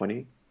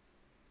 2020,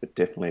 but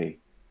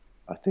definitely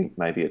I think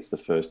maybe it's the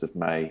 1st of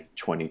May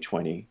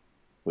 2020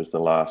 was the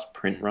last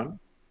print mm, run.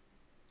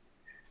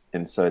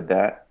 And so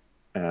that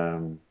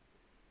um,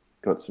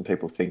 got some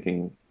people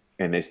thinking,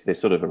 and there's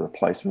sort of a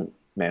replacement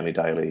Manly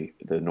Daily,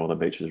 the Northern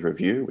Beaches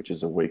Review, which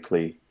is a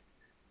weekly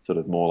sort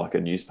of more like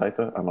a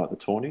newspaper, unlike the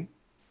Tawny.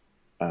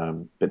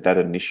 But that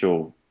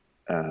initial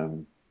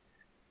um,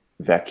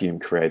 vacuum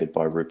created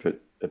by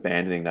Rupert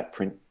abandoning that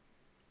print,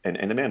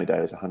 and the Manly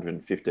Daily is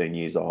 115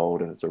 years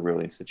old, and it's a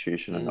real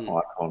institution and an mm,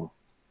 icon.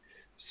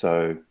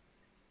 So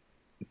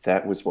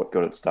that was what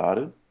got it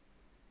started.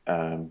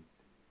 Um,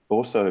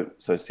 Also,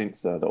 so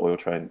since the oil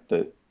train,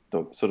 the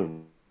sort of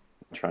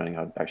training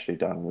I'd actually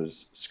done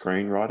was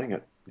screenwriting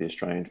at the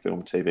Australian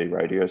Film, TV,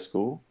 Radio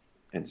School,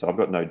 and so I've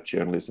got no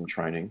journalism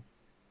training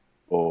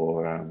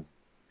or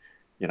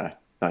you know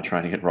no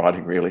training in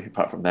writing really.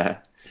 Apart from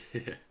that,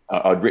 yeah,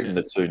 I'd written yeah.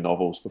 the two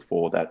novels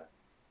before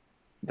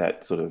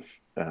that sort of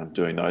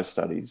doing those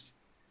studies.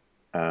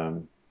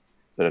 Um,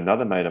 but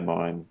another mate of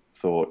mine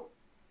thought,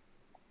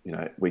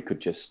 we could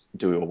just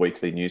do a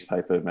weekly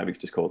newspaper, maybe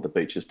just call it the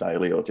Beaches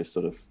Daily, or just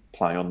sort of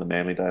play on the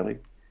Manly Daily.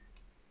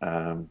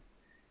 Um,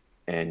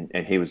 and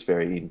he was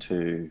very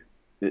into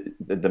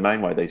the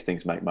main way these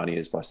things make money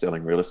is by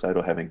selling real estate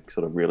or having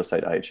sort of real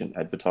estate agent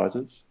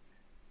advertisers.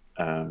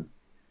 Um,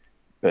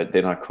 but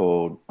then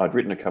I'd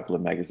written a couple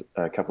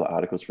of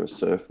articles for a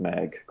surf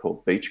mag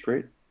called Beach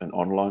Grit, an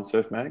online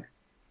surf mag.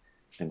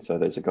 And so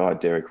there's a guy,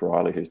 Derek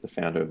Riley, who's the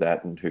founder of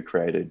that and who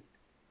created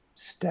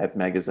Stab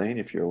Magazine,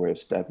 if you're aware of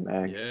Stab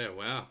Mag. Yeah,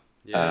 wow.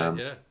 Yeah, Um,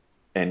 yeah.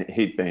 and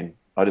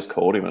I just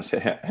called him and I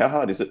said, how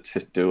hard is it to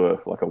do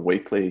a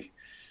weekly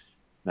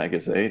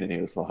magazine? And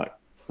he was like,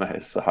 mate,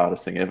 it's the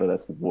hardest thing ever.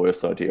 That's the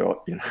worst idea.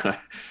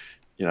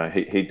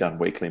 He'd done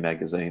weekly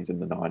magazines in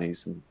the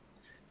 90s, and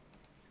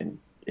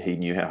he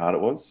knew how hard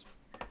it was.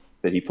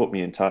 But he put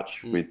me in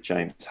touch Mm, with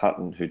James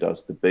Hutton, who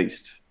does The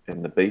Beast.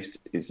 And The Beast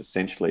is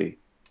essentially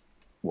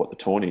what the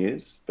Tawny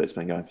is, but it's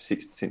been going for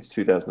since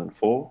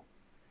 2004.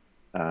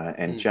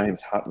 And mm,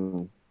 James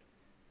Hutton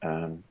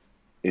um,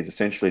 is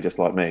essentially just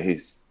like me.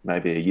 He's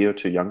maybe a year or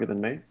two younger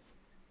than me.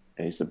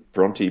 He's a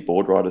Bronte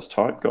board riders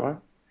type guy.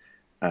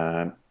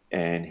 Um,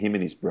 and him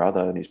and his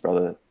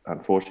brother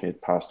unfortunately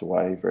had passed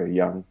away very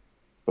young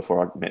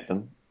before I met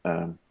them.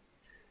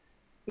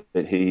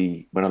 But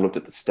when I looked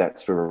at the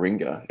stats for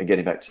Warringah and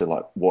getting back to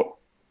like what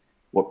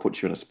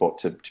puts you in a spot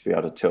to be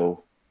able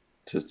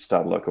to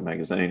start a local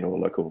magazine or a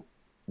local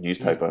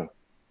mm. newspaper,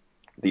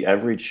 the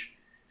average,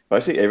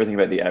 basically everything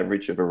about the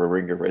average of a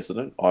Warringah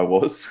resident, I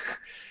was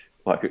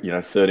like,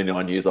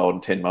 39 years old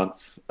and 10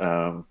 months.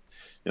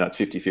 It's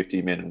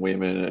 50-50 men and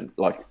women. And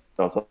like,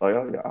 I was like,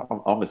 oh, yeah,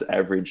 I'm as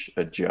average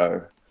a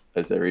Joe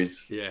as there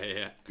is Yeah,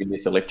 yeah. in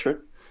this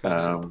electorate.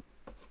 Um,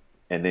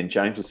 and then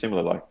James was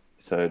similar. Like,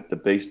 so the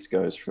Beast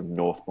goes from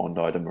North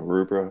Bondi to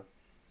Maroubra.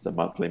 It's a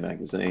monthly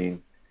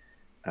magazine.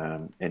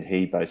 And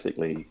he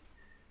basically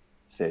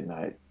said,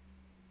 mate,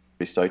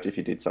 be stoked if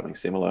you did something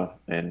similar.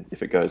 And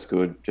if it goes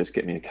good, just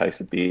get me a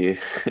case of beer.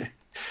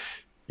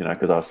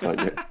 Because I was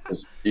like, yeah,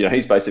 'cause,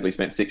 he's basically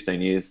spent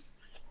 16 years,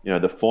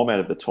 the format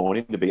of the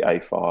Tawny to be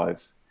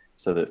A5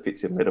 so that it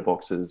fits in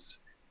letterboxes,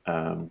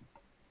 um,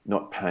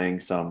 not paying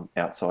some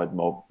outside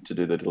mob to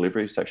do the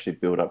deliveries, to actually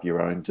build up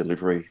your own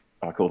delivery.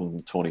 I call them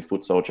the Tawny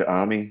Foot Soldier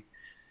Army.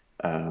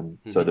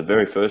 So the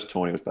very first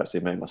Tawny was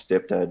basically me and my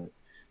stepdad,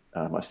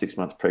 my 6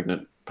 month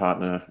pregnant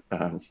partner.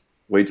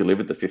 We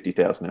delivered the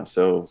 50,000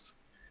 ourselves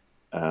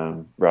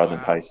rather than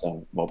Wow. pay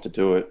some mob to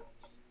do it.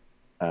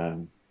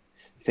 Um,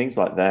 Things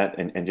like that,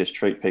 and just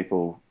treat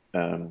people,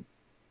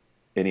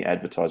 any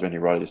advertiser, any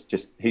writer,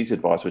 just his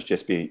advice was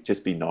just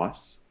be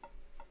nice.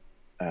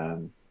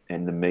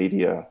 And the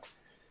media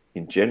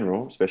in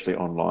general, especially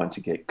online,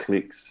 to get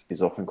clicks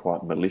is often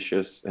quite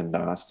malicious and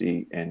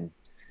nasty, and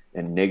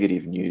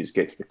negative news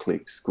gets the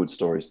clicks, good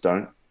stories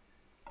don't.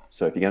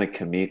 So if you're going to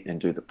commit and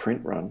do the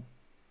print run,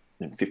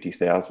 and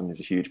 50,000 is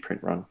a huge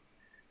print run,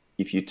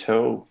 if you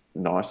tell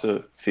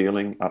nicer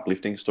feeling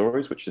uplifting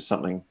stories, which is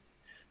something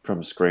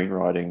from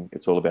screenwriting,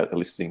 it's all about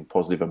eliciting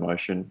positive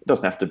emotion. It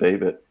doesn't have to be,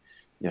 but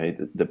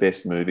the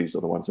best movies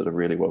are the ones that are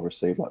really well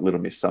received, like Little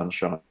Miss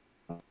Sunshine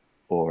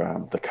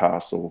or The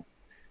Castle,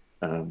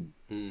 um,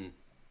 Mm.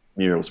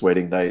 Muriel's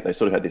Wedding. They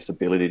sort of had this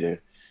ability to.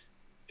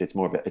 It's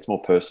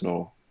more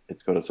personal.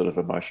 It's got a sort of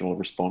emotional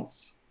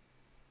response.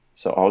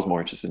 So I was more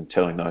interested in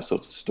telling those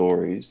sorts of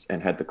stories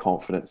and had the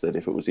confidence that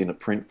if it was in a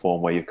print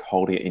form where you're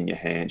holding it in your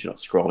hand, you're not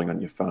scrolling on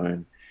your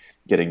phone,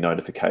 getting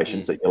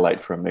notifications Mm. that you're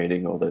late for a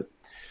meeting or that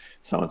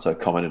so and so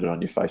commented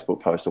on your Facebook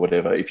post or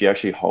whatever. If you're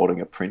actually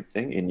holding a print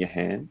thing in your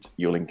hand,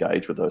 you'll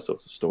engage with those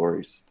sorts of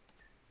stories.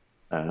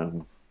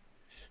 Um,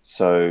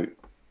 so,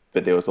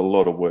 but there was a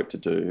lot of work to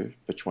do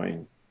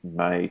between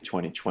May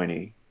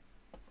 2020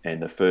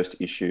 and the first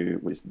issue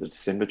was the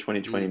December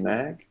 2020 Mm.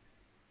 mag.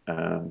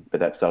 But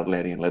that started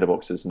landing in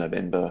letterboxes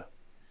November,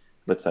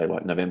 let's say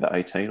like November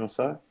 18 or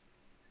so.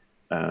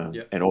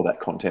 Yep. And all that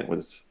content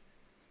was,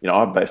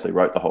 I basically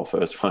wrote the whole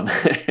first one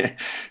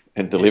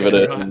and delivered Yeah.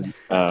 it. Right.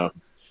 And,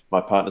 my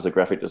partner's a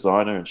graphic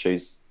designer and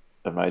she's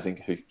amazing.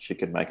 Who she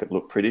can make it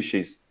look pretty.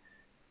 She's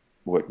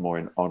worked more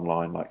in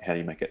online, like how do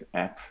you make an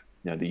app,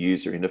 the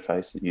user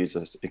interface, the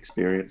user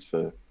experience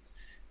for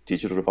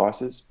digital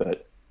devices.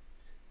 But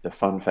the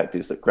fun fact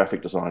is that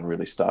graphic design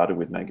really started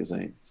with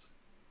magazines,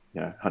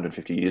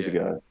 150 years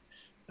Yeah.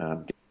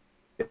 ago,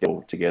 get it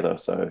all together.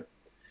 So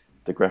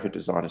the graphic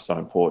design is so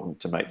important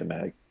to make the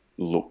mag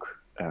look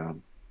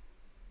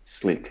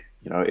slick.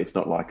 It's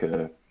not like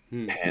a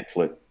Mm.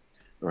 pamphlet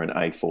or an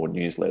A4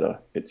 newsletter.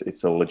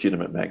 It's a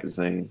legitimate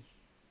magazine,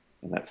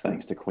 and that's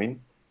thanks to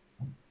Quinn.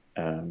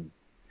 Um,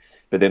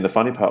 but then the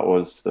funny part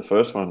was the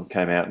first one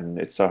came out, and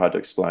it's so hard to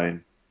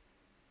explain.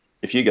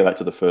 If you go back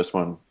to the first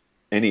one,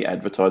 any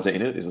advertiser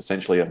in it is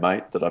essentially a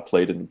mate that I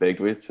pleaded and begged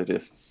with to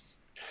just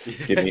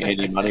give me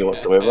any money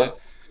whatsoever.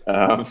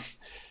 Um,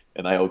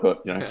 and they all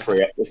got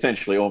free,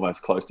 essentially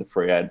almost close to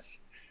free ads.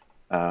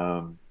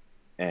 Um,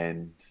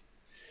 and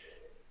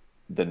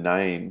the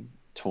name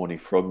Tawny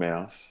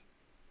Frogmouth,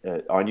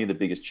 I knew the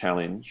biggest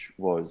challenge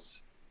was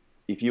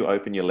if you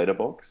open your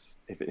letterbox,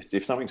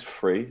 if something's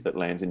free that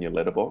lands in your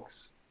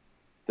letterbox,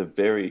 the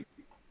very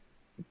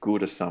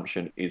good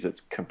assumption is it's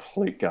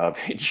complete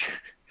garbage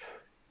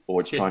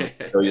or it's trying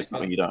to sell you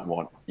something you don't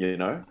want.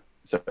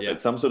 So Yeah.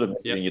 it's some sort of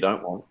messaging Yep. you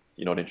don't want,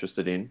 you're not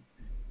interested in.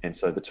 And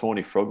so the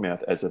Tawny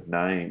Frogmouth as a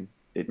name,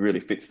 it really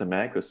fits the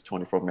mag because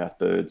Tawny Frogmouth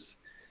birds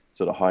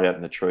sort of hide out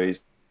in the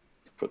trees,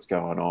 what's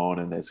going on,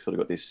 and they've sort of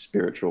got this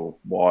spiritual,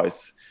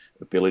 wise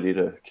ability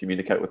to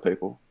communicate with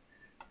people.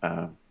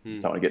 Mm.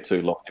 Don't want to get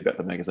too lofty about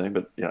the magazine,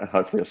 but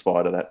hopefully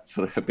aspire to that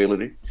sort of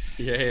ability.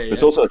 Yeah. Yeah. But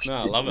it's Yeah. also a No, I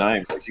stupid love it.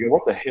 name. Like you go,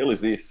 what the hell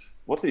is this?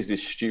 What is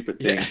this stupid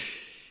Yeah.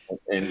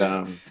 thing?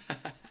 And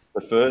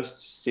the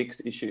first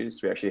 6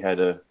 issues, we actually had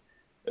a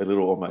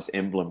little almost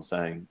emblem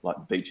saying like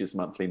Beaches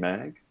Monthly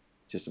Mag,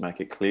 just to make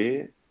it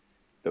clear.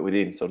 But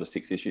within sort of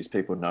 6 issues,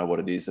 people know what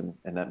it is, and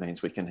that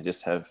means we can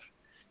just have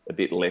a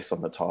bit less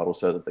on the title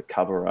so that the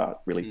cover art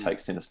really Mm.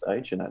 takes center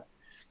stage, and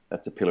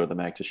that's a pillar of the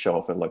mag to show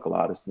off a local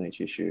artist in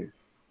each issue.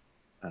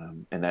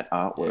 And that Yeah.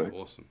 artwork,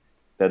 Awesome.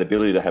 that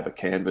ability to have a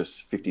canvas,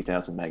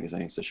 50,000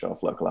 magazines to show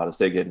off local artists,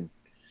 they're getting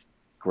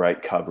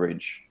great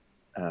coverage.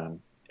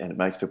 And it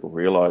makes people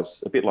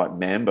realize, a bit like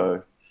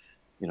Mambo,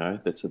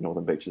 that's a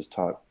Northern Beaches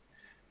type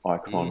Mm.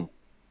 icon.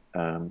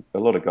 A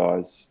lot of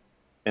guys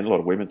and a lot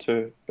of women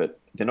too, but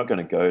they're not going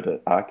to go to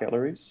art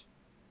galleries,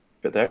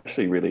 but they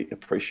actually really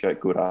appreciate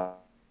good art.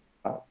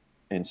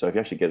 And so if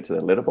you actually get it to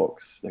their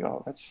letterbox, they go,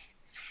 oh, that's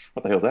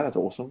what the hell's that? That's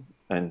awesome.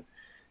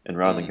 And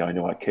rather than Mm. going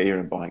to IKEA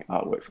and buying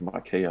artwork from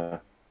IKEA,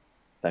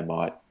 they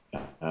might,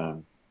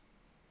 um,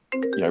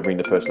 ring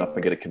the person up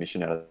and get a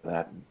commission out of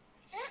that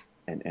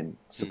and Mm.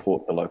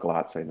 support the local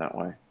art scene that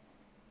way.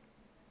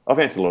 I've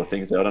answered a lot of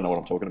things there. That's I don't know what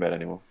I'm awesome. talking about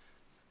anymore.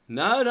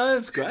 No, no,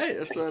 it's great.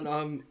 That's what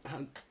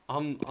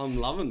I'm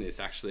loving this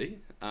actually.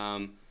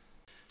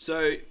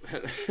 So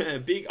a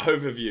big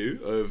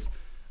overview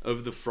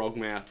of the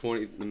Frogmouth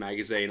 20, the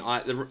magazine.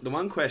 The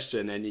one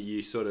question, and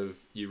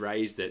you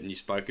raised it and you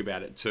spoke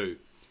about it too,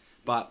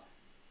 but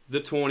the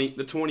tawny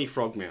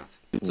frogmouth.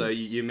 So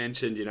you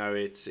mentioned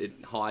it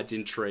hides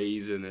in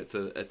trees and it's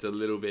a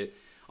little bit.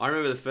 I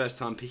remember the first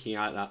time picking it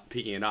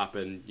up,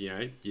 and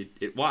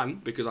it won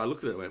because I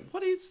looked at it and went,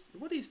 what is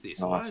this?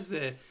 Why Nice. is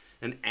there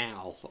an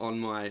owl on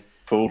my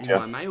Fooled you.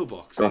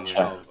 mailbox? And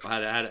Gotcha.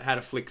 I had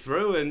to flick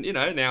through, and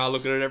now I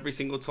look at it every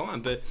single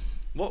time. But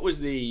what was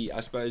I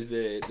suppose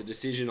the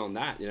decision on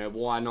that?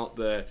 Why not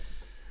the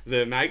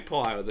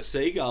magpie or the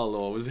seagull,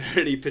 or was there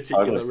any Totally.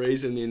 particular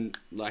reason in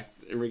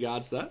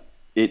regards to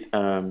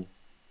that?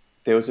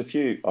 There was a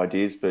few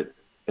ideas, but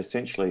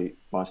essentially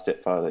my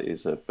stepfather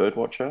is a bird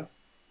watcher,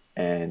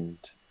 and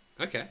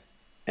Okay.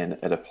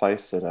 at a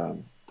place at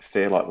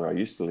Fairlight where I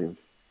used to live,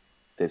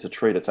 there's a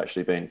tree that's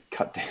actually been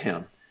cut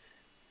down.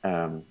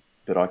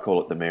 But I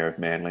call it the Mayor of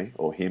Manly,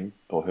 or him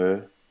or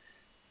her.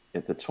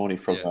 At the Tawny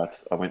Yeah.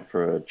 Frogmouth, I went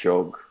for a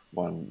jog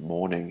one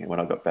morning, and when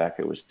I got back,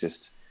 it was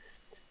just,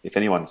 if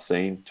anyone's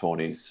seen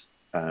Tawnies,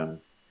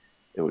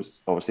 it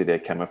was obviously they're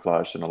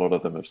camouflaged, and a lot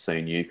of them have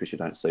seen you because you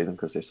don't see them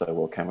because they're so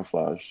well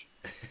camouflaged.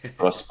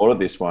 But I spotted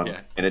this one,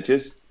 Yeah. and it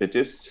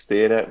just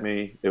stared at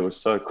me. It was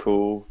so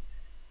cool,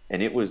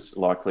 and it was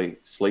likely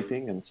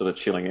sleeping and sort of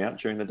chilling out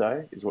during the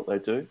day is what they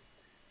do.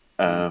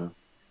 Mm. Um,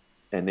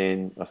 and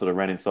then I sort of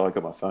ran inside,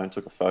 got my phone,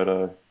 took a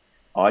photo.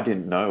 I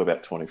didn't know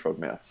about Tawny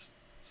Frogmouths,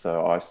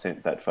 so I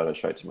sent that photo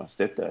straight to my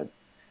stepdad.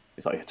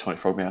 He's like, yeah, Tony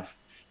Frogmouth,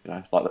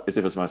 like as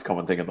if it's the most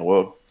common thing in the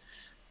world.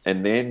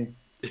 And then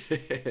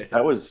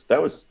that was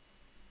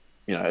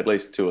at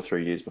least 2 or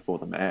 3 years before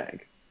the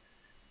mag,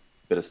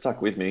 but it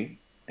stuck with me.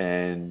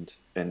 And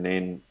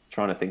then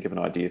trying to think of an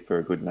idea for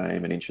a good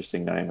name, an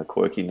interesting name, a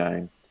quirky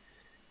name,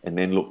 and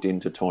then looked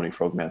into tawny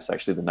frogmouths,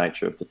 actually the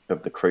nature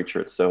of the creature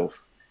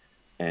itself.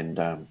 And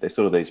they're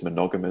sort of these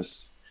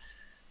monogamous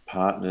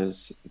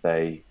partners.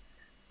 They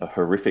are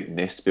horrific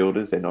nest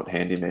builders. They're not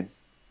handymen.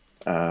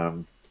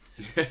 Um,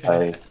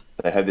 they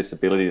they have this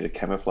ability to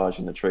camouflage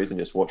in the trees and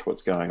just watch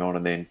what's going on.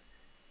 And then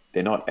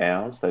they're not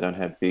owls. They don't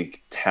have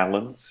big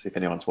talons. If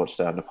anyone's watched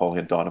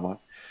Napoleon Dynamite,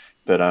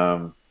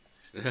 but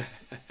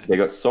they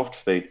got soft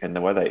feet, and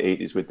the way they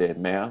eat is with their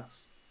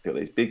mouths. They've got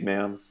these big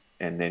mouths,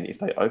 and then if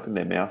they open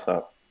their mouth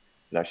up,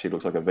 it actually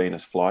looks like a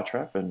Venus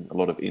flytrap, and a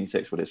lot of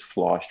insects will just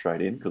fly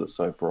straight in because it's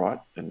so bright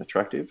and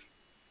attractive.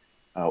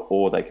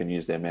 Or they can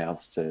use their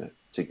mouths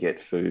to get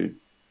food.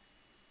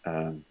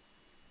 Um,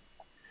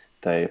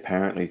 they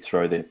apparently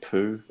throw their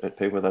poo at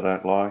people they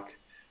don't like.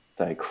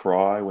 They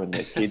cry when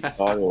their kids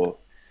die. Or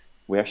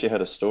we actually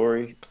had a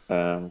story.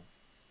 It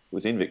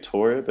was in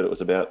Victoria, but it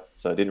was about,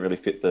 so it didn't really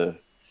fit the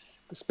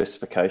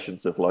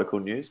specifications of local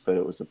news, but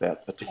it was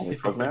about a tawny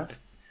frogmouth.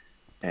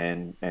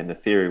 And the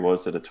theory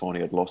was that a tawny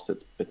had lost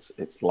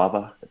its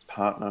lover, its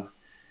partner,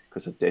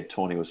 because a dead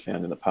tawny was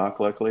found in the park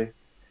locally.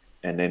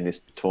 And then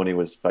this tawny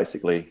was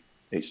basically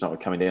each night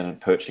coming down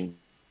and perching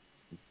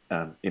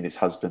in his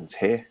husband's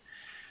hair,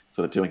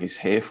 sort of doing his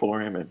hair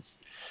for him and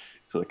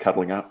sort of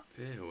cuddling up.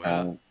 Yeah,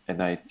 wow. And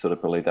they sort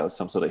of believed that was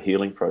some sort of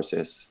healing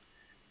process.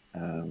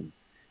 And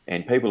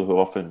people who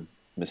often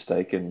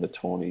mistaken the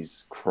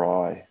tawny's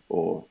cry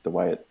or the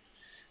way it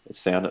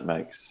sound it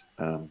makes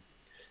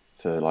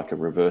for like a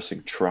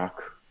reversing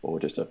truck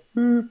or just a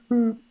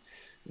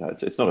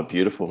it's not a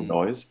beautiful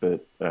noise,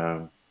 but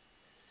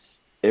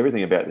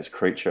everything about this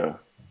creature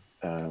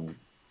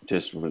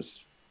just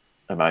was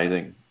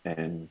amazing.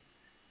 And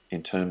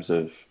in terms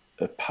of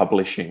a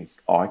publishing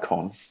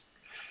icon,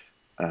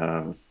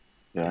 it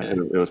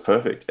was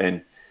perfect.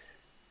 And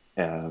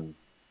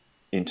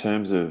in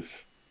terms of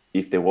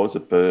if there was a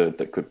bird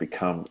that could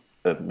become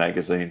a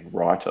magazine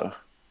writer,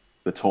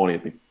 the tawny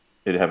it'd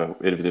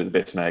be the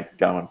best mag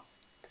going,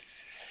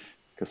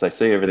 because they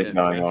see everything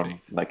going on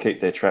and they keep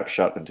their trap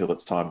shut until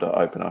it's time to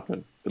open up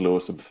and lure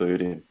some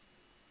food in.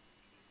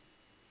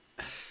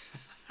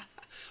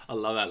 I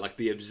love that, like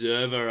the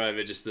observer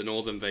over just the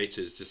northern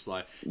beaches, just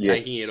like Yes.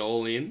 taking it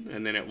all in,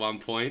 and then at one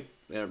point,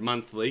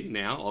 monthly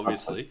now,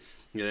 obviously,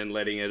 and then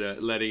letting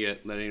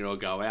it all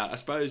go out. I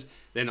suppose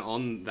then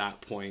on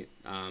that point,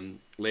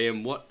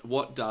 Liam,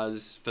 what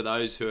does, for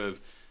those who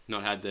have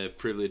not had the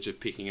privilege of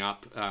picking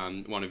up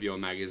one of your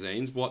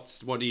magazines,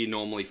 what do you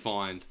normally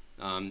find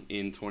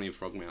in Tawny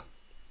Frogmouth?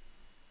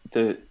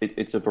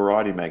 It's a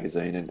variety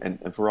magazine,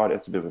 and variety,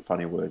 that's a bit of a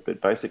funny word, but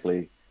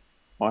basically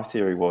my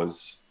theory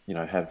was,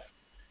 have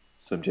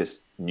some just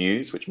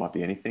news, which might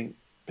be anything,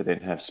 but then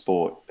have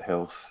sport,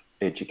 health,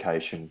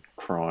 education,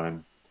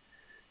 crime,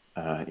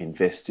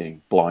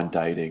 investing, blind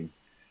dating,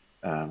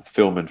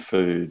 film and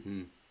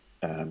food.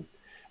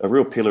 A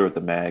real pillar of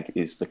the mag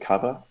is the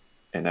cover,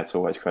 and that's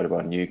always created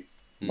by a new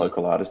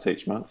local artist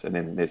each month. And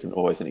then there's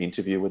always an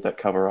interview with that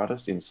cover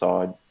artist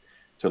inside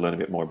to learn a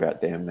bit more about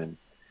them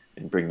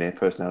and bring their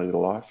personality to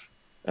life.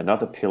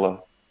 Another pillar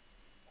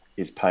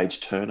is Paige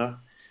Turner,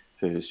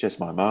 who's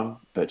just my mum,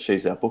 but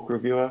she's our book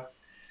reviewer.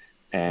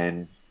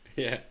 And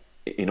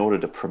in order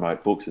to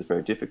promote books is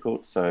very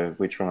difficult. So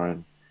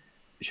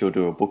she'll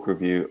do a book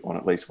review on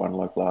at least one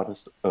local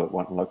artist or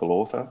one local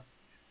author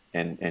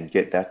and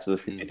get that to the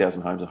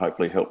 50,000 homes and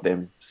hopefully help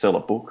them sell a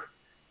book,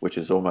 which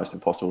is almost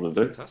impossible to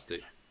do.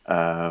 Fantastic.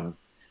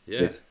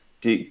 There's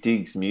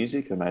Diggs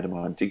Music, a mate of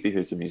mine, Digby,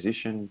 who's a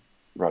musician,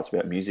 writes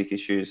about music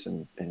issues,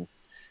 and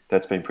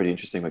that's been pretty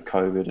interesting with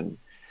COVID. And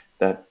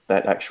that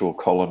actual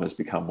column has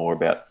become more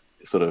about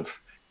sort of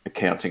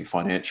accounting,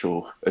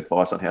 financial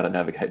advice on how to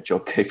navigate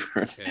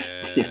JobKeeper.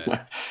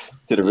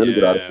 Did a really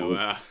good article with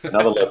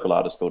another local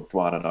artist called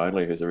Dwan and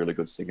Only, who's a really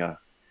good singer,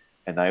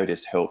 and they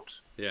just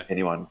helped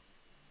anyone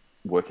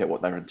work out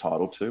what they're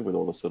entitled to with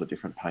all the sort of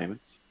different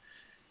payments,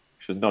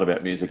 which is not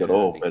about music at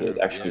all, but it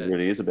actually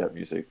really is about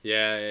music.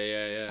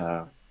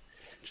 Got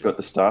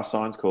the star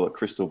signs, call it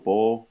crystal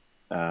ball,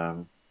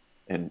 and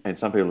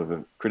some people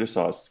have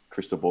criticised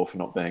crystal ball for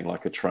not being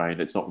like a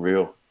train. It's not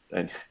real,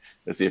 and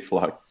as if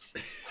like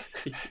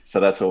so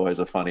that's always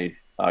a funny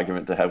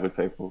argument to have with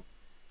people.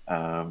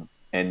 And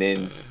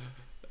then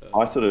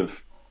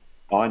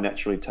I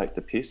naturally take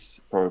the piss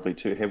probably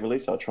too heavily,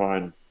 so I try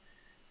and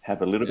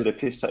have a little bit of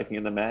piss taking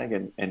in the mag,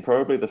 and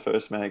probably the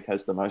first mag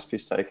has the most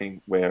piss taking,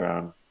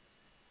 where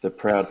the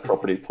proud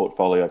property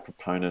portfolio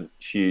proponent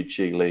Hugh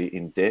G. Lee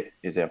in debt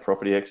is our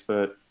property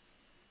expert.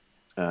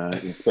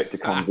 Inspector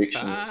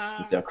Conviction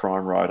is our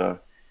crime writer.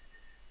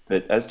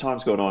 But as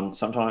time's gone on,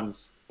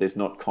 sometimes there's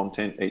not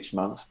content each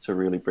month to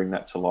really bring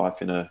that to life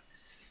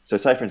so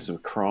say for instance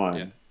with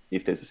crime,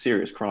 if there's a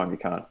serious crime, you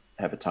can't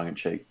have a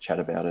tongue-in-cheek chat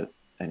about it.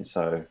 And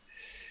so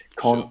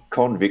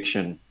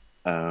Conviction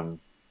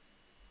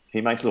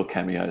he makes little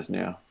cameos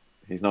now.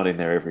 He's not in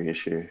there every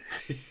issue,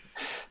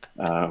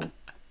 um,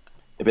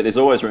 but there's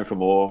always room for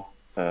more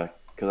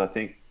because I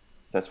think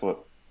that's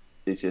what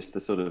is just the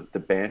sort of the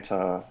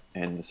banter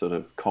and the sort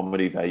of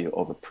comedy value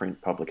of a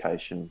print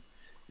publication.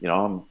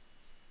 I'm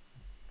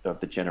of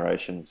the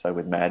generation, say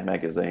with Mad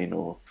Magazine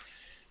or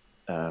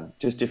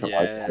just different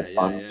ways to Yeah, have yeah,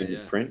 fun yeah, in yeah.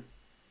 print,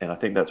 and I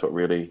think that's what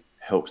really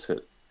helps it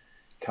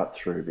cut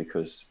through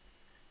because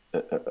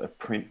a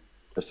print,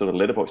 a sort of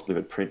letterbox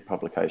delivered print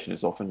publication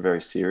is often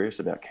very serious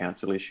about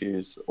council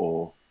issues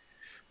or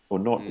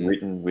not Mm,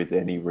 written with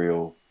any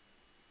real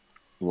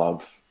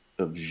love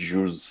of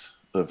jus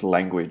of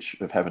language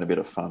of having a bit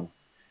of fun.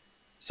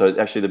 So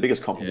actually, the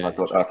biggest compliment yeah, I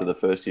got after interesting. the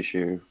first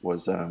issue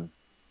was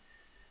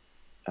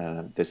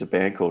there's a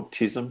band called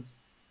Tism.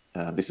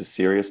 This is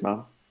Serious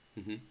Mum,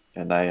 Hmm.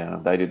 and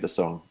they did the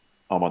song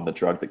 "I'm on the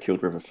Drug That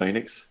Killed River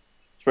Phoenix."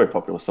 It's a very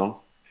popular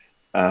song.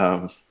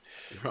 Um,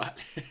 Right.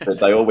 but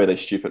they all wear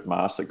these stupid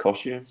masks and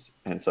costumes.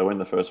 And so when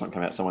the first one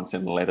came out, someone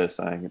sent a letter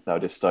saying they were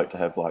just stoked to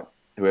have like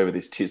whoever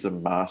this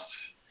Tism masked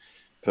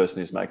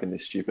person is making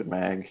this stupid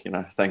mag,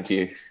 thank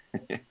you.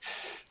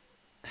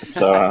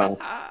 So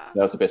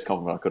that was the best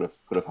compliment I could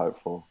have hoped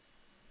for.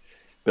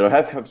 But I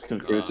have come to Oh,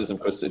 criticism that's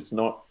because awesome. it's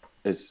not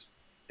as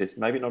it's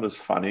maybe not as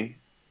funny.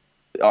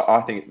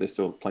 I think there's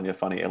still plenty of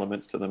funny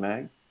elements to the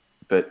mag,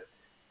 but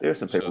there are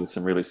some people Sure. with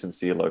some really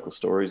sincere local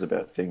stories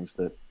about things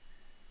that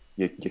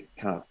you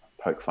can't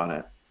poke fun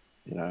at,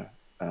 you know.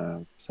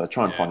 So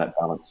try and Yeah, find that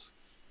balance.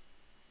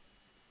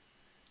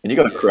 And you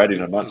got to yeah. I create it in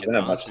think a month. finding You a don't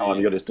have balance much time. You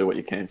really. got to just do what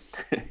you can.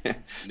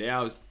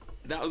 Now,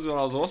 that was what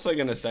I was also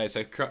going to say.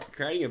 So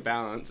creating a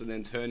balance and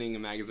then turning a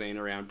magazine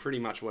around pretty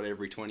much what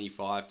every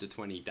 25 to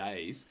 20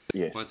 days.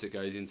 Yes, Once it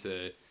goes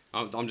into,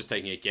 I'm just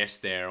taking a guess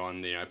there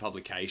on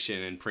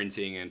publication and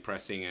printing and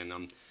pressing, and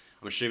I'm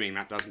assuming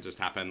that doesn't just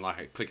happen like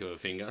a click of a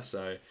finger.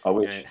 So I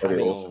wish that'd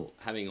be awesome.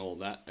 having all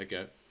that,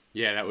 okay,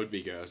 yeah, that would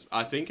be good.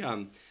 I think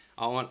I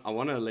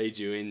want to lead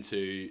you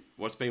into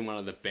what's been one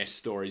of the best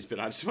stories, but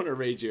I just want to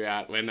read you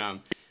out when I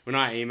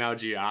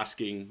emailed you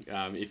asking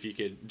if you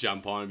could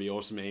jump on, it'd be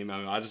awesome to email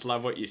me. I just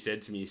love what you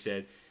said to me. You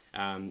said,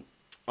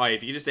 "Oh,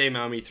 if you could just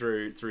email me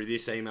through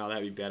this email,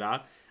 that'd be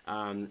better."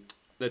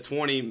 The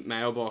 20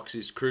 mailbox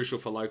is crucial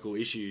for local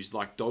issues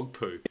like dog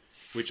poo,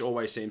 which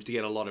always seems to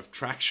get a lot of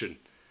traction.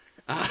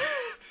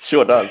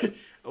 Sure does.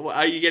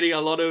 Are you getting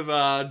a lot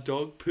of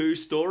dog poo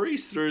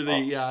stories through Oh,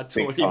 the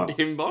big 20 time.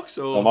 inbox,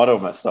 I or? might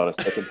almost start a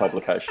second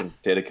publication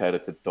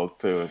dedicated to dog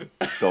poo and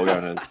dog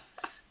owners.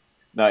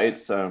 No,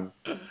 it's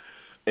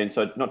and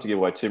so not to give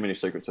away too many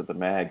secrets of the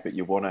mag, but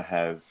you want to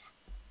have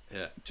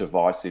Yeah.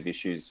 divisive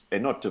issues,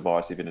 and not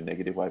divisive in a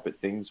negative way,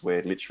 but things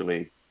where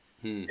literally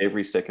Hmm.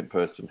 every second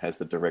person has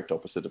the direct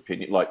opposite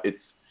opinion. Like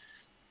it's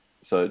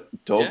so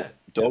Yeah.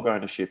 dog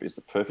ownership is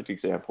a perfect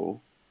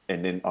example,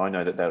 and then I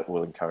know that that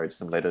will encourage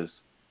some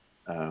letters,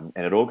 and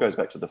it all goes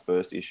back to the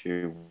first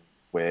issue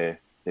where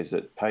there's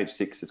a page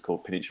 6 is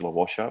called Peninsula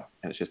Wash Up,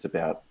 and it's just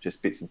about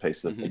just bits and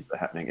pieces of Hmm. things that are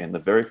happening. And the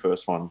very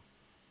first one,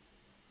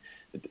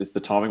 the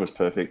timing was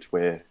perfect,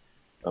 where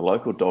a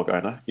local dog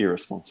owner,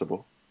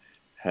 irresponsible,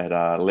 had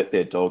let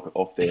their dog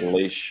off their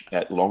leash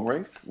at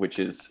Longreef, which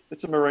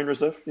it's a marine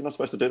reserve. You're not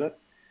supposed to do that.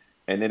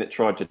 And then it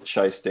tried to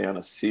chase down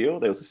a seal.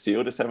 There was a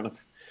seal just having a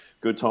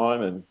good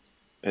time,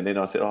 and then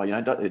I said, oh,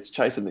 it's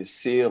chasing this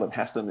seal and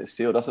hassling this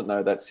seal. Doesn't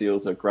know that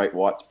seal's a great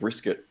white's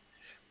brisket,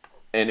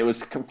 and it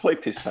was a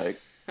complete piss take.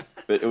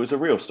 But it was a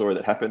real story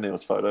that happened. There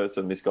was photos,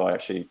 and this guy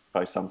actually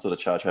faced some sort of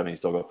charge having his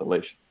dog off the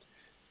leash.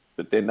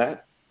 But then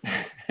that,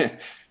 and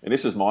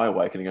this was my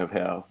awakening of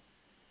how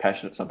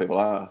passionate some people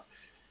are.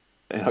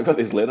 And I got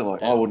this letter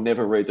like, I Yeah. will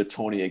never read the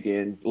Tawny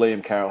again.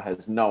 Liam Carroll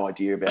has no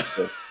idea about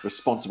the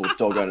responsible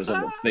dog owners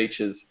on the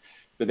beaches.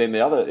 But then the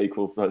other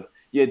equal,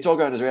 yeah, dog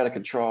owners are out of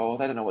control.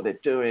 They don't know what they're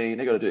doing.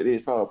 They got to do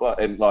this, blah, blah,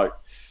 blah. And like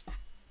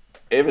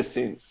ever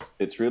since,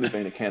 it's really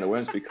been a can of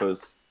worms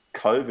because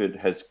COVID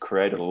has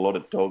created a lot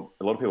of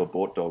people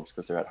bought dogs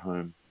because they're at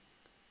home.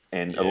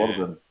 And a lot of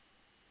Yeah. them,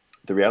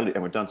 the reality,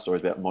 and we've done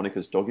stories about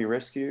Monica's Doggy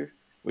Rescue,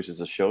 which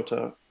is a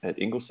shelter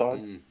at Ingleside.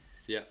 Mm.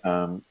 Yeah.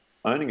 Um,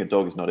 owning a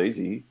dog is not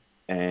easy,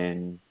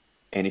 and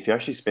if you're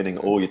actually spending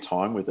No. all your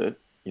time with it,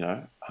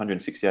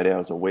 168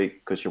 hours a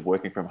week because you're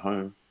working from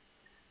home.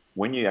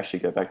 When you actually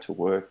go back to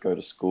work, go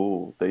to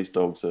school, these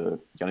dogs are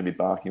going to be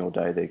barking all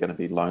day. They're going to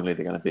be lonely.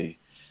 They're going to be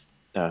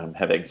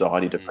have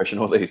anxiety, Mm. depression,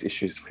 all these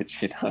issues.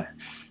 Which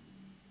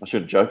I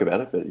shouldn't joke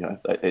about it,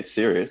 but it's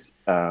serious.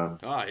 Oh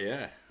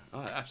yeah. Oh,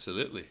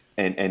 absolutely.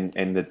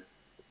 And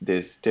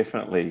there's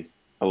definitely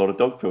a lot of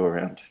dog poo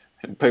around,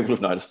 and people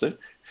have noticed it.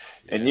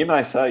 And Yeah. you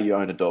may say you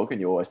own a dog and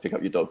you always pick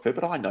up your dog poo,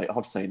 but I know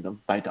I've seen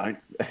them. They don't.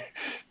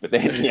 But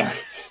then,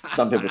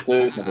 some people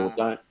do, some people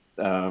don't.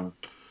 Um,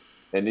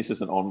 and this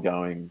is an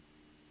ongoing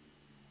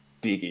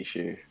big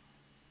issue.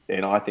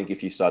 And I think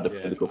if you started a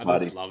Yeah. political I just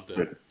party loved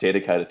it.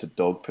 dedicated to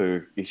dog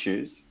poo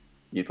issues,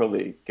 you'd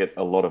probably get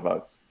a lot of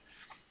votes.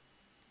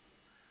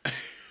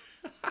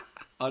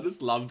 I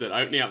just loved it.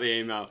 Opening up the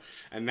email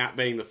and that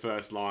being the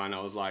first line, I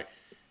was like,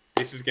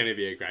 this is going to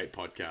be a great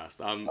podcast.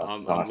 I'm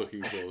Nice.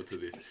 looking forward to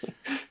this.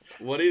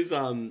 What is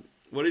one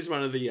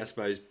of the, I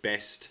suppose,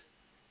 best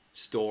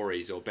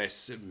stories or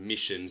best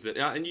submissions that,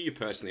 and you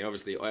personally,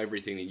 obviously,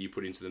 everything that you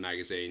put into the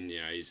magazine,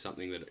 is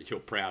something that you're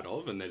proud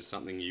of, and that's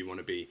something you want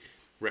to be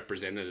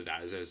represented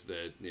as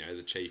the,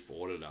 the chief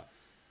auditor,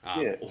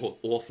 Yeah. or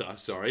author,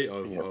 sorry,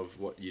 Yeah. of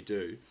what you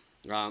do.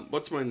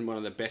 What's one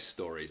of the best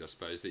stories, I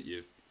suppose, that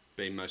you've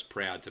been most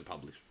proud to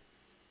publish?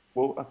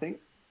 Well, I think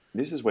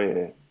this is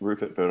where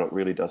Rupert Murdoch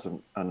really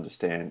doesn't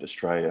understand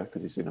Australia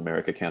because he's in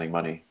America counting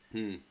money.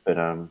 Hmm. But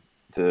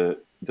the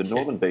Yeah.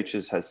 Northern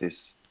Beaches has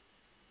this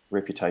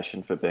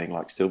reputation for being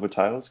like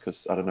silvertails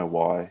because I don't know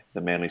why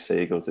the Manly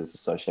Seagulls is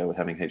associated with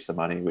having heaps of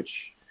money,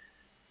 which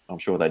I'm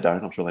sure they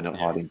don't. I'm sure they're not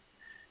Yeah. hiding.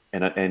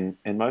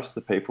 And most of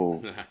the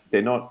people,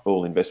 they're not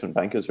all investment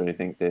bankers or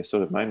anything. They're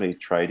sort of mainly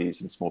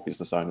tradies and small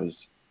business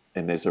owners.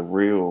 And there's a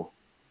real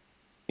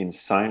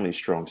insanely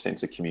strong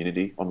sense of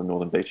community on the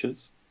Northern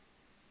Beaches.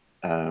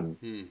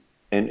 Hmm.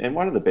 And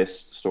one of the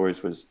best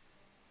stories was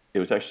it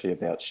was actually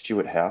about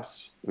Stuart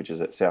House, which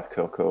is at South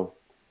Curl.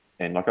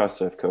 And like I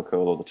surf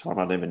Curl all the time,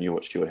 I never knew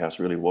what Stuart House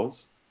really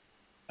was.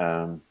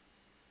 Um,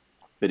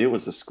 but it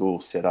was a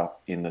school set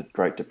up in the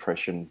Great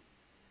Depression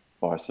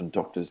by some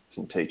doctors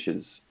and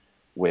teachers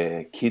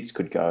where kids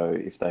could go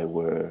if they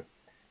were,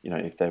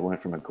 if they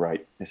weren't from a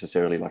great,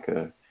 necessarily like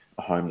a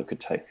home that could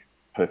take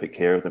perfect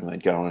care of them,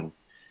 they'd go and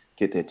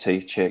get their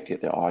teeth checked,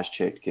 get their eyes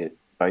checked, get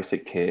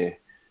basic care,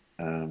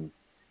 um,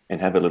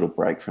 and have a little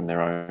break from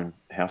their own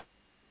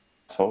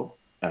household.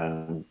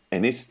 And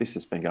this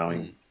has been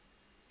going Hmm.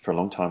 for a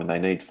long time, and they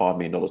need $5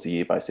 million a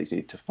year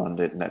basically to fund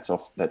it, and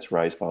that's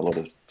raised by a lot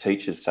of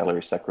teachers'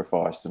 salary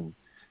sacrifice, and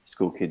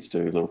school kids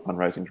do little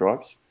fundraising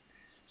drives.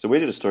 So we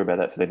did a story about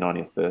that for their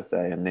 90th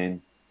birthday, and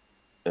then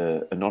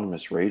an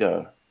anonymous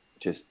reader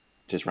just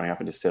rang up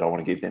and just said, "I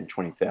want to give them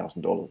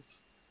 $20,000."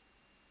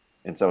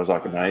 And so I was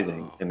like,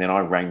 amazing. Wow. And then I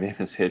rang them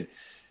and said,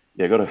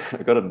 "Yeah, I got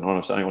an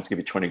anonymous only wants to give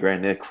you 20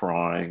 grand." They're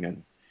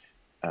crying,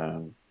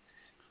 um,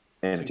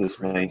 It's and it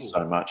just means incredible.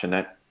 so much.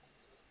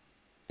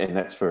 And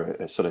that's for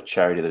a sort of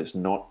charity that is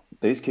not.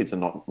 These kids are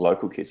not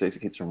local kids. These are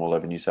kids from all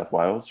over New South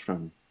Wales,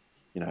 from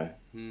you know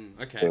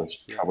Okay.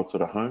 those Yeah. troubled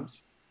sort of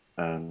homes.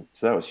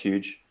 So that was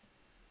huge.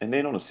 And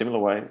then on a similar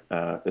way,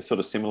 it's sort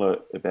of similar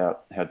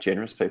about how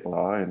generous people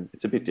are, and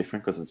it's a bit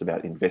different because it's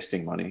about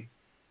investing money.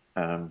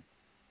 Um,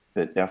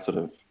 but our sort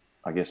of,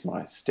 I guess,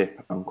 my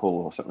step uncle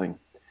or something,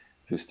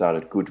 who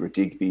started Goodra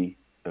Digby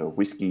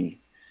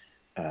whiskey.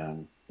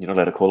 You're not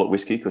allowed to call it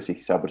whiskey because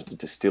he's able to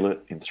distill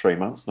it in 3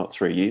 months, not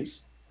 3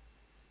 years.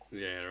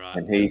 Yeah. Right.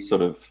 And Yeah. he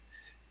sort of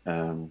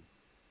um,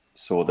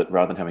 saw that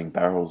rather than having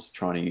barrels,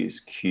 trying to use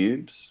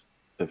cubes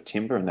of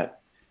timber, and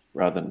that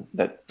rather than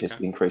that Okay.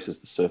 just increases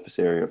the surface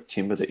area of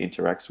timber that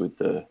interacts with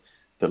the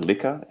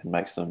liquor and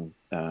makes them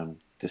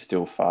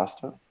distill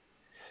faster.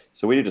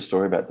 So we did a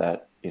story about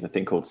that in a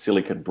thing called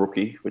Silicon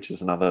Brookie, which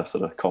is another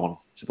sort of column.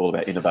 It's all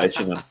about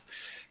innovation and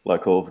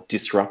local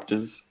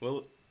disruptors.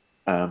 well,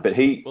 But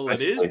he Well,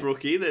 it is basically,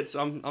 Brookie.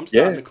 I'm starting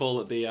yeah, to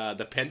call it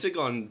the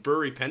Pentagon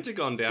Brewery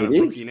Pentagon down it at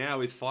Brookie is. now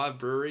with 5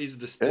 breweries, a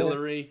Yeah,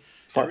 distillery,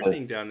 it's like the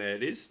everything down there.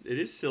 It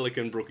is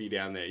Silicon Brookie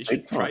down there. You big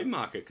should time.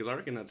 trademark it because I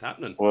reckon that's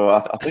happening. Well,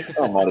 I think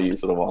someone might have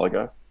used it a while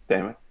ago.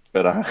 Damn it!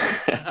 But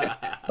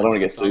I don't want to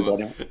get sued by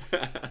Bummer.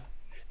 anyone.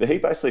 But he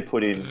basically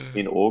put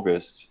in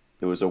August,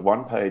 there was a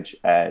one-page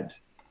ad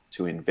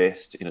to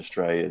invest in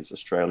Australia's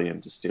Australian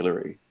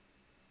distillery,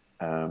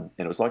 and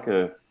it was like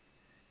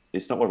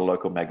it's not what a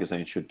local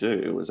magazine should do.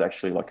 It was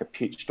actually like a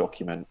pitch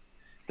document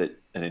that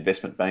an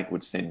investment bank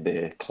would send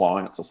their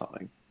clients or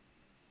something.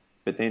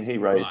 But then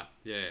Right.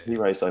 Yeah. he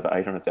raised over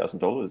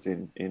 $800,000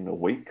 in a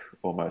week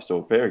almost,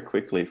 or very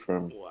quickly,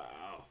 from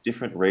Wow.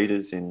 different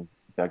readers in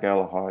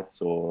Balgala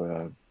Heights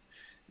or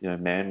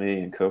Manly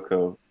and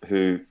Coco,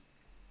 who,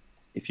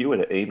 if you were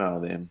to email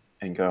them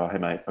and go, "Hey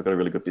mate, I've got a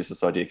really good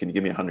business idea. Can you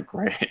give me 100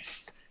 grand?"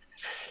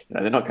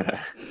 They're not gonna.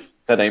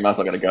 That email's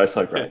not gonna go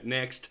so great.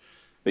 Next.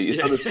 But you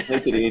Yeah. sort of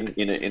sneak it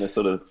in a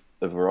sort of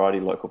a variety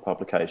local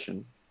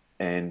publication,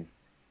 and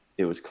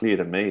it was clear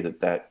to me that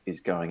that is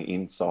going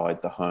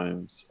inside the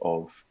homes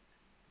of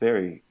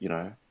very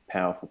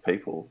powerful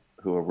people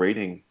who are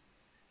reading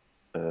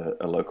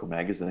a local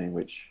magazine,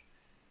 which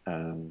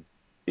um,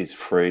 is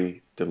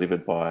free,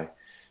 delivered by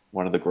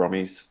one of the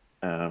Grommies,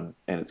 and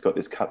it's got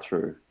this cut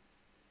through.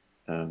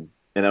 And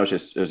that was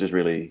just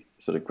really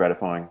sort of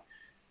gratifying,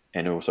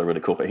 and also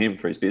really cool for him,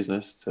 for his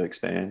business to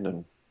expand.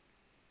 And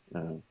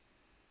um,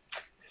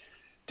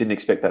 didn't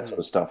expect that sort Hmm.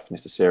 of stuff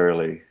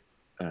necessarily.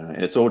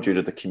 And it's all due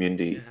to the Yeah,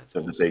 community that's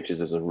of the awesome.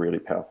 beaches as a really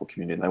powerful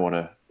community, and they want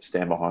to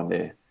stand behind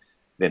their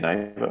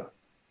neighbour.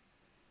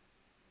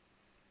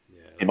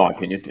 Yeah, In that my is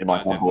opinion, awesome. in my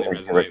I humble definitely and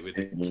resonate correct with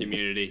the opinion.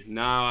 community.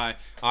 No,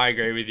 I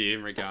agree with you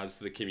in regards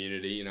to the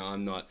community.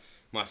 I'm not.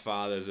 My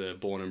father's a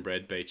born and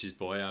bred beaches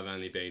boy. I've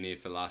only been here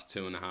for the last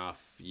 2.5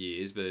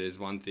 years, but it is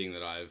one thing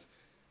that I've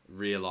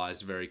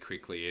realized very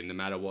quickly. And no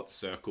matter what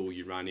circle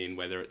you run in,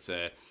 whether it's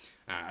a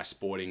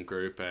sporting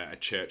group, a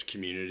church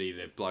community,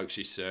 the blokes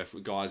you surf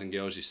with, guys and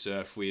girls you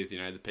surf with,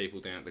 the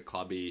people down at the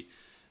clubby,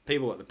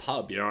 people at the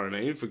pub, you know what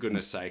I mean? For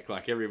goodness sake,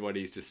 like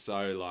everybody's just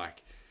so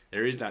like,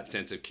 there is that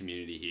sense of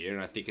community here.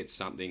 And I think it's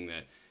something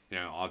that, you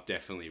know, I've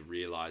definitely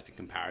realized in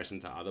comparison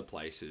to other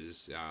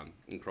places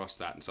across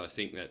that. And so I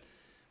think that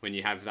when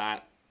you have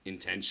that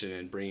intention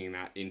and bringing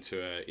that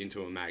into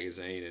a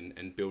magazine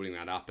and building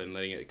that up and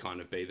letting it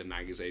kind of be the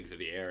magazine for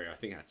the area, I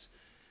think that's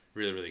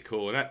really, really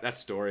cool. And that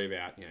story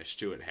about, you know,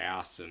 Stuart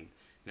House and,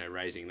 you know,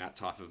 raising that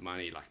type of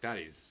money, like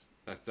that's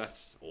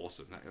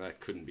awesome. That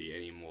couldn't be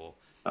any more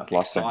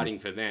exciting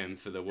for them,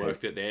 for the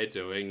work that they're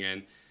doing.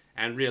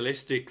 And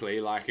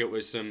realistically, like, it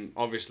was some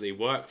obviously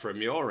work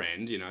from your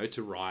end, you know,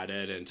 to write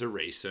it and to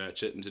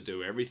research it and to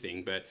do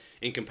everything. But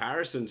in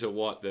comparison to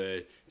what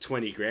the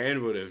 20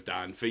 grand would have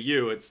done for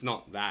you, it's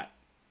not that,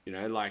 you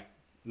know, like,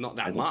 not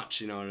that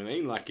much, you know what I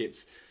mean? Like,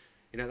 it's,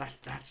 you know,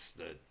 that's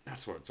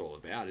what it's all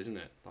about, isn't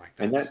it? Like,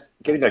 and that,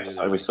 getting back to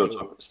something we sort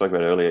of spoke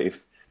about earlier,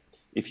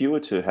 if you were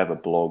to have a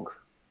blog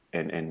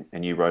and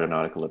you wrote an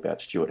article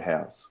about Stuart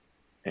House,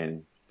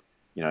 and,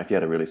 you know, if you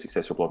had a really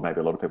successful blog, maybe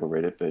a lot of people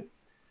read it, but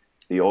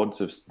the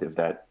odds of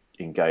that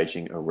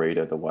engaging a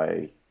reader the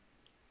way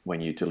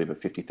when you deliver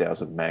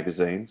 50,000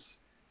 magazines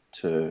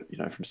to, you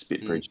know, from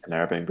Spitbridge to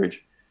Narrabeen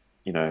Bridge,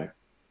 you know,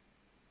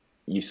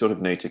 you sort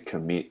of need to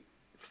commit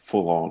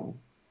full on.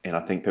 And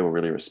I think people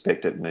really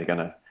respect it and they're going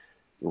to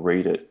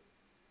read it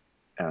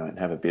and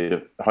have a bit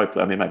of,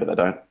 hopefully, I mean, maybe they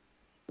don't.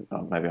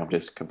 Maybe I'm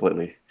just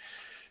completely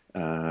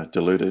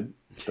deluded.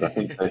 But I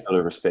think they sort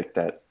of respect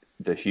that,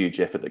 the huge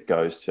effort that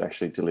goes to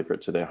actually deliver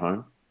it to their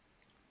home.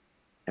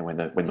 And when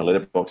the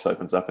letterbox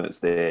opens up and it's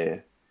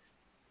there,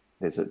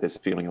 there's a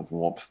feeling of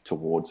warmth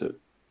towards it.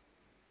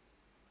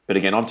 But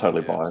again, I'm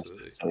totally biased,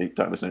 absolutely. So you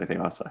don't listen to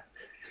anything I say.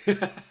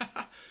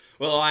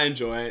 Well, I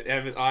enjoy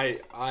it. I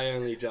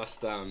only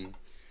just you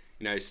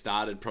know,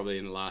 started probably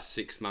in the last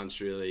 6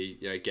 months, really,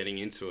 you know, getting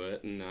into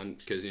it, and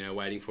because, you know,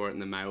 waiting for it in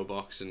the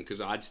mailbox, and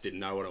because I just didn't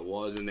know what it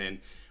was, and then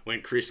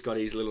when Chris got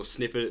his little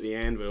snippet at the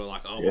end, we were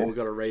like, oh, well, we've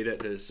got to read it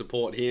to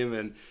support him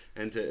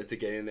and to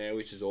get in there,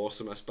 which is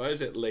awesome. I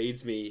suppose it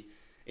leads me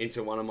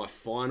into one of my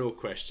final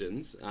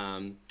questions.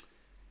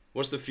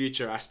 What's the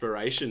future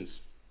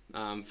aspirations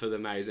for the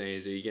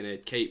magazines? Are you going to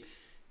keep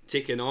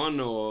ticking on,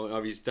 or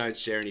obviously don't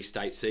share any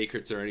state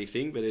secrets or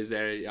anything, but is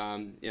there you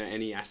know,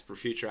 any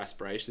future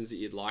aspirations that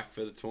you'd like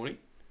for the tourney?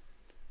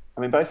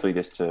 I mean, basically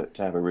just to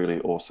have a really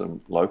awesome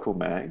local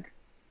mag,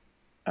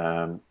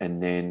 and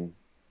then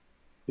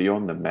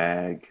beyond the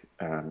mag,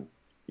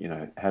 you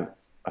know,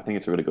 I think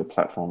it's a really good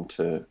platform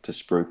to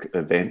spruik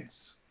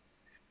events.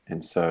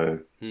 And so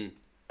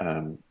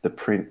the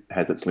print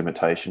has its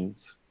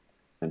limitations,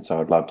 and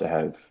so I'd love to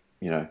have,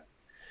 you know,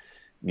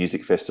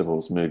 music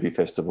festivals, movie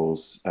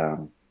festivals,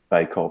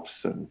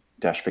 bake-offs and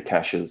Dash for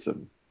Cashes,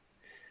 and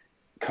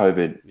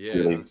COVID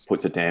really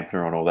puts a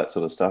dampener on all that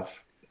sort of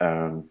stuff.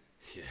 So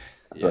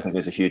I think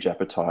there's a huge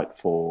appetite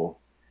for,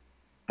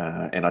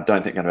 and I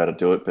don't think I'm about to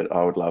do it, but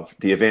I would love,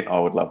 the event I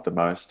would love the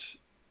most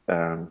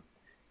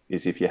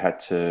is if you had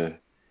to,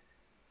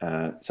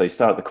 so you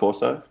start at the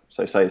Corso,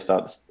 so say you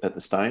start at the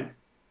Stain,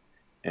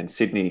 and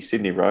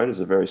Sydney Road is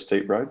a very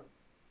steep road,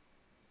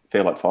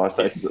 fair like fire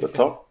stations at the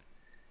top.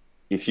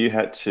 If you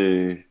had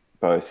to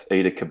both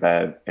eat a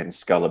kebab and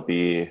scull a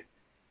beer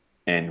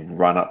and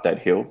run up that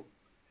hill,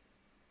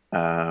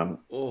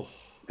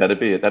 that'd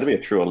be a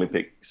true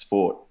Olympic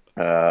sport.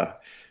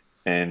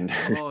 And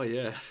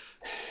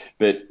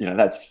but you know,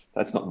 that's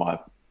not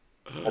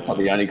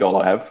the only goal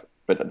I have,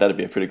 but that'd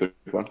be a pretty good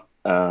one.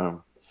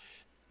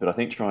 But I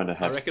think trying to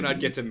have, I reckon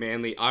I'd get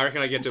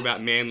to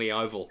about Manly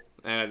Oval,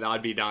 and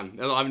I'd be done.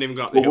 I haven't even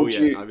got up the hill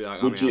yet. I'd be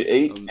like, would you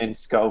eat and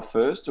scull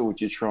first, or would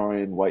you try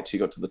and wait till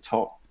you got to the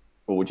top,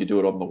 or would you do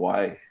it on the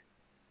way?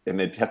 And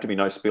there'd have to be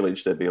no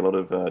spillage. There'd be a lot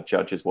of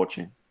judges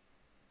watching.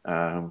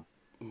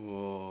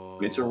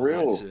 It's a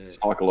real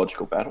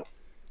psychological battle.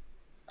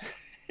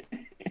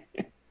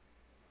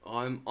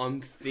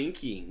 I'm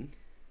thinking.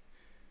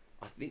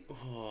 I think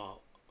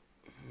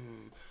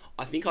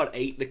I'd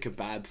eat the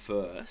kebab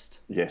first.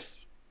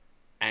 Yes.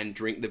 And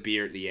drink the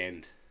beer at the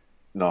end.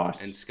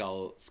 Nice. And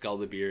scull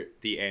the beer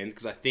at the end,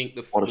 because I think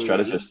the what a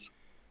strategist.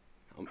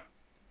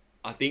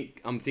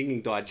 I'm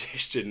thinking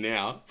digestion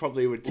now.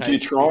 Probably would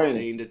take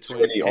 15 to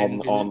 20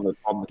 on the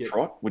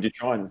trot. Would you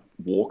try and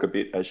walk a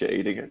bit as you're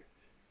eating it,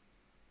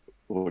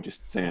 or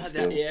just stand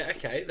still?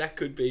 Okay, that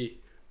could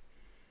be.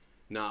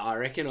 No, I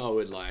reckon I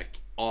would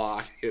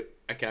I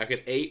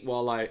could eat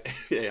while I.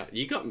 Yeah,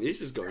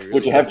 this has got me. Really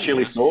would you have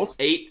chili sauce?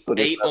 Eat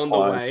on the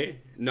way.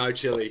 No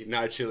chili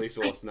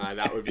sauce. No,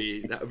 that would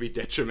be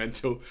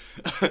detrimental.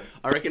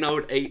 I reckon I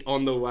would eat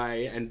on the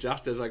way, and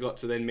just as I got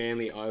to then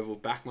Manly Oval,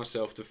 back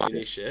myself to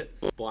finish it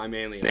by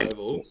Manly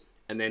Oval,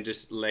 and then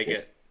just leg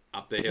it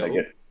up the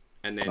hill,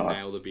 and then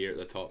nail the beer at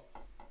the top.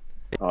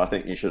 Oh, I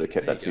think you should have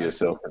kept that to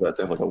yourself, because that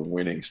sounds like a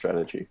winning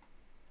strategy.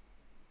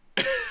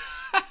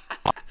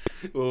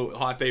 Well,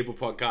 Hi People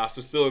podcast,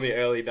 we're still in the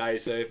early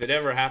days, so if it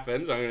ever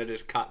happens, I'm going to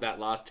just cut that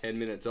last 10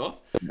 minutes off.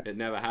 It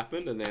never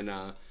happened, and then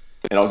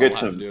and I'll get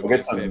some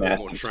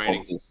massive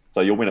sponsors.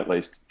 So you'll win at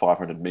least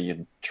 $500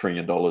 million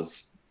trillion.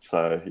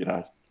 So, you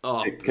know,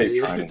 Oh, Keep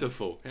training.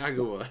 beautiful. How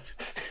good was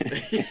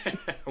that? Yeah,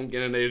 I'm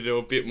going to need to do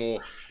a bit more,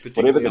 Whatever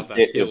particularly the up that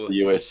debt of hill,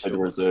 the that's for US Federal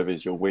sure. Reserve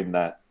is, you'll win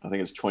that. I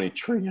think it's 20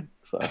 trillion.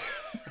 So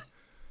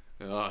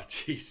Oh,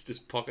 jeez,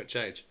 just pocket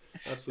change.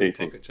 Absolute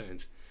easy. pocket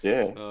change.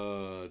 Yeah.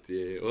 Oh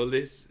dear. Well,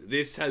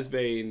 this has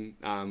been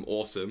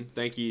awesome.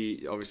 Thank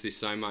you, obviously,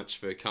 so much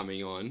for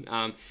coming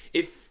on.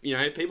 If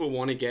people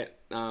want to get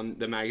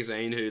the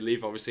magazine who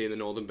live obviously in the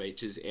Northern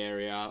Beaches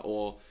area,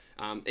 or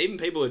even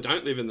people who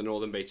don't live in the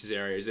Northern Beaches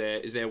area,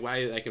 is there a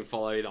way that they can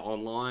follow either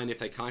online if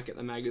they can't get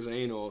the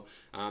magazine, or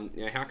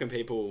how can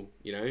people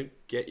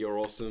get your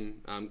awesome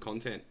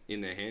content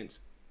in their hands?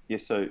 Yeah.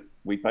 So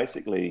we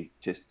basically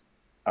just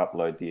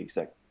upload the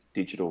exact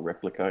digital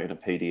replica in a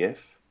PDF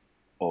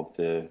of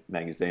the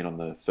magazine on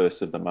the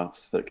first of the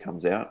month that it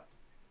comes out.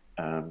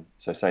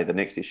 So say the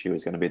next issue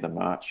is going to be the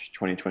March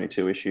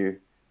 2022 issue.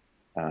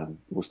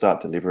 We'll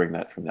start delivering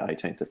that from the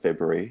 18th of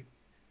February,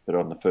 but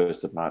on the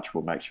 1st of March,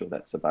 we'll make sure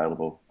that's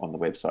available on the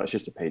website. It's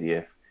just a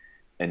PDF.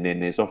 And then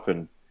there's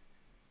often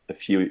a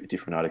few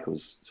different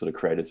articles, sort of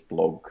creators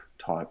blog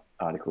type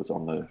articles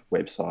on the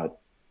website.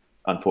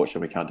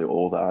 Unfortunately, we can't do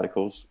all the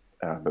articles,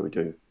 but we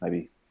do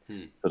maybe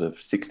sort of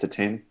 6 to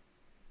 10.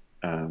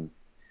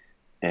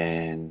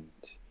 And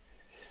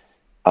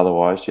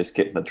otherwise, just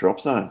get in the drop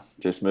zone.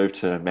 Just move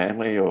to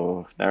Manly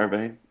or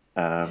Narrabeen.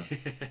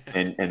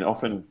 And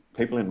often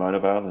people in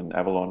Monavale and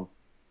Avalon,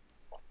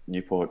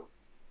 Newport,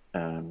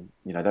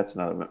 that's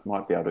another,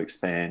 might be able to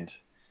expand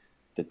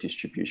the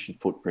distribution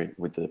footprint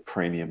with the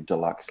premium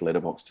deluxe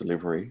letterbox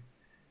delivery.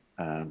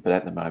 But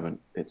at the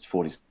moment, it's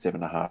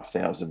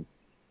 47,500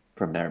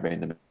 from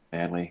Narrabeen to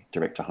Manly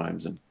direct to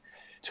homes, and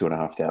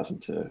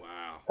 2,500 to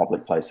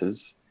public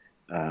places.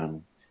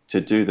 To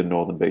do the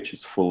Northern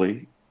Beaches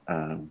fully,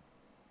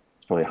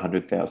 it's probably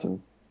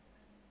 100,000.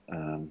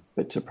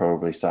 But to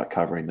probably start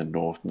covering the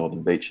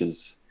northern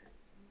beaches,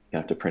 you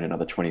have to print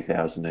another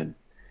 20,000.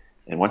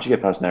 And once you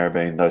get past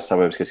Narrabeen, those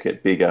suburbs just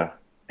get bigger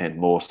and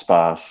more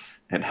sparse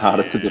and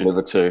harder to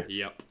deliver to.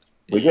 Yep.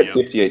 We get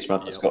 50 each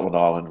month to Scotland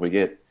Island. We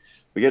get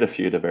a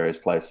few to various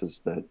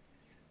places, but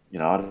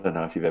I don't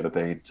know if you've ever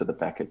been to the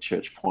back at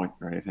Church Point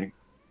or anything.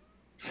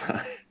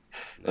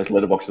 Those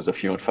letterboxes are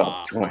few and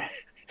far between.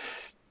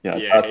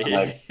 It's hard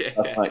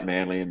to make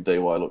Manly and DY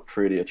look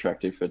pretty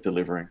attractive for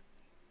delivering.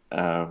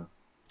 We're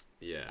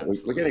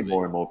getting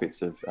more and more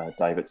bits of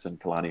Davidson,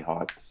 Killarney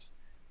Heights.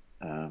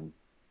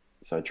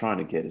 So trying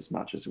to get as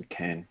much as we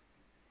can.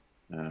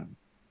 And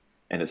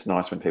it's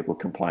nice when people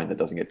complain that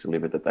doesn't get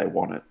delivered, that they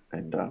want it.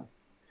 And I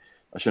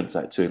shouldn't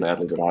say it too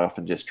loudly, but I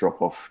often just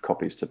drop off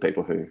copies to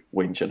people who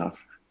whinge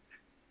enough.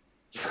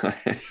 So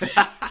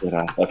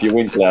if you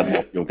whinge loud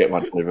enough, you'll get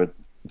one delivered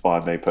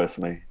by me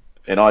personally.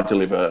 And I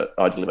deliver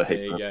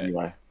heaps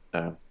anyway.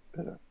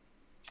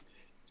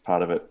 It's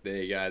part of it.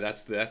 There you go.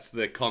 That's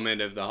the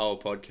comment of the whole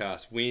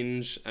podcast.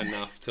 Whinge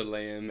enough to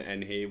Liam,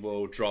 and he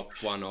will drop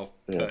one off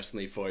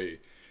personally for you.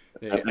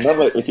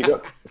 Another, if you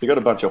got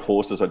a bunch of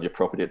horses on your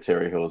property at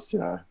Terry Hills,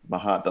 my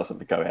heart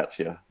doesn't go out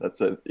to you.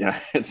 That's it.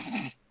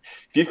 If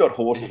you've got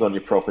horses on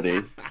your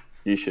property,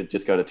 you should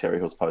just go to Terry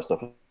Hills Post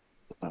Office.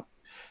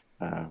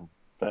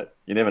 But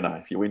you never know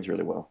if you whinge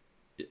really well.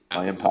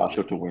 I am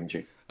partial to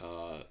whinging.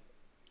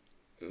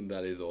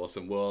 That is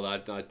awesome. Well, I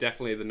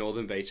definitely, the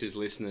Northern Beaches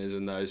listeners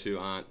and those who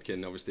aren't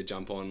can obviously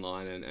jump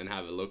online and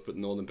have a look. But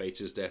Northern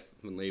Beaches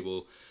definitely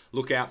will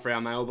look out for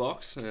our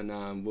mailbox,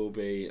 and we'll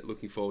be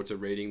looking forward to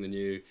reading the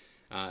new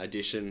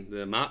edition,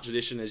 the March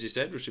edition, as you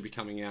said, which should be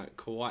coming out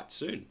quite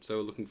soon. So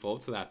we're looking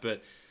forward to that.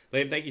 But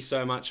Liam, thank you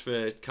so much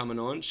for coming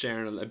on,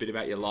 sharing a bit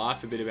about your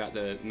life, a bit about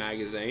the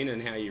magazine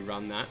and how you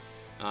run that.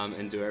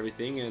 And do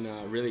everything, and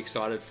really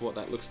excited for what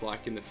that looks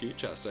like in the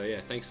future. So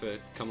yeah, thanks for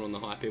coming on the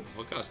High People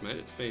podcast, mate.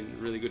 It's been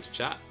really good to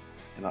chat.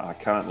 And I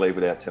can't leave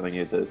without telling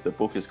you that the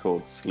book is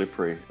called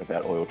Slippery,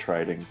 about oil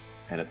trading,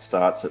 and it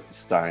starts at the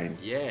stain.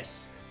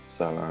 Yes.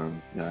 So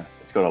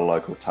it's got a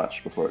local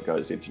touch before it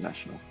goes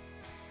international.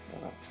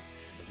 So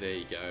there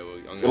you go.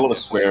 Well, it's got a lot of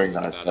swearing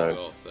though,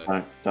 so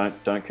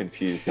don't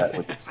confuse that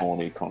with the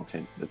thorny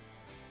content. It's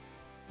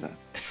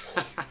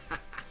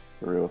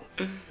for real.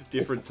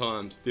 Different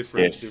times.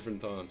 Different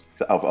times.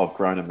 So I've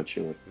grown and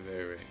matured.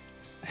 Very.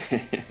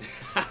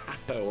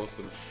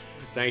 Awesome.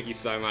 Thank you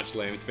so much,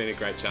 Liam. It's been a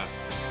great chat.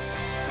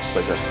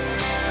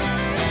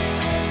 Pleasure.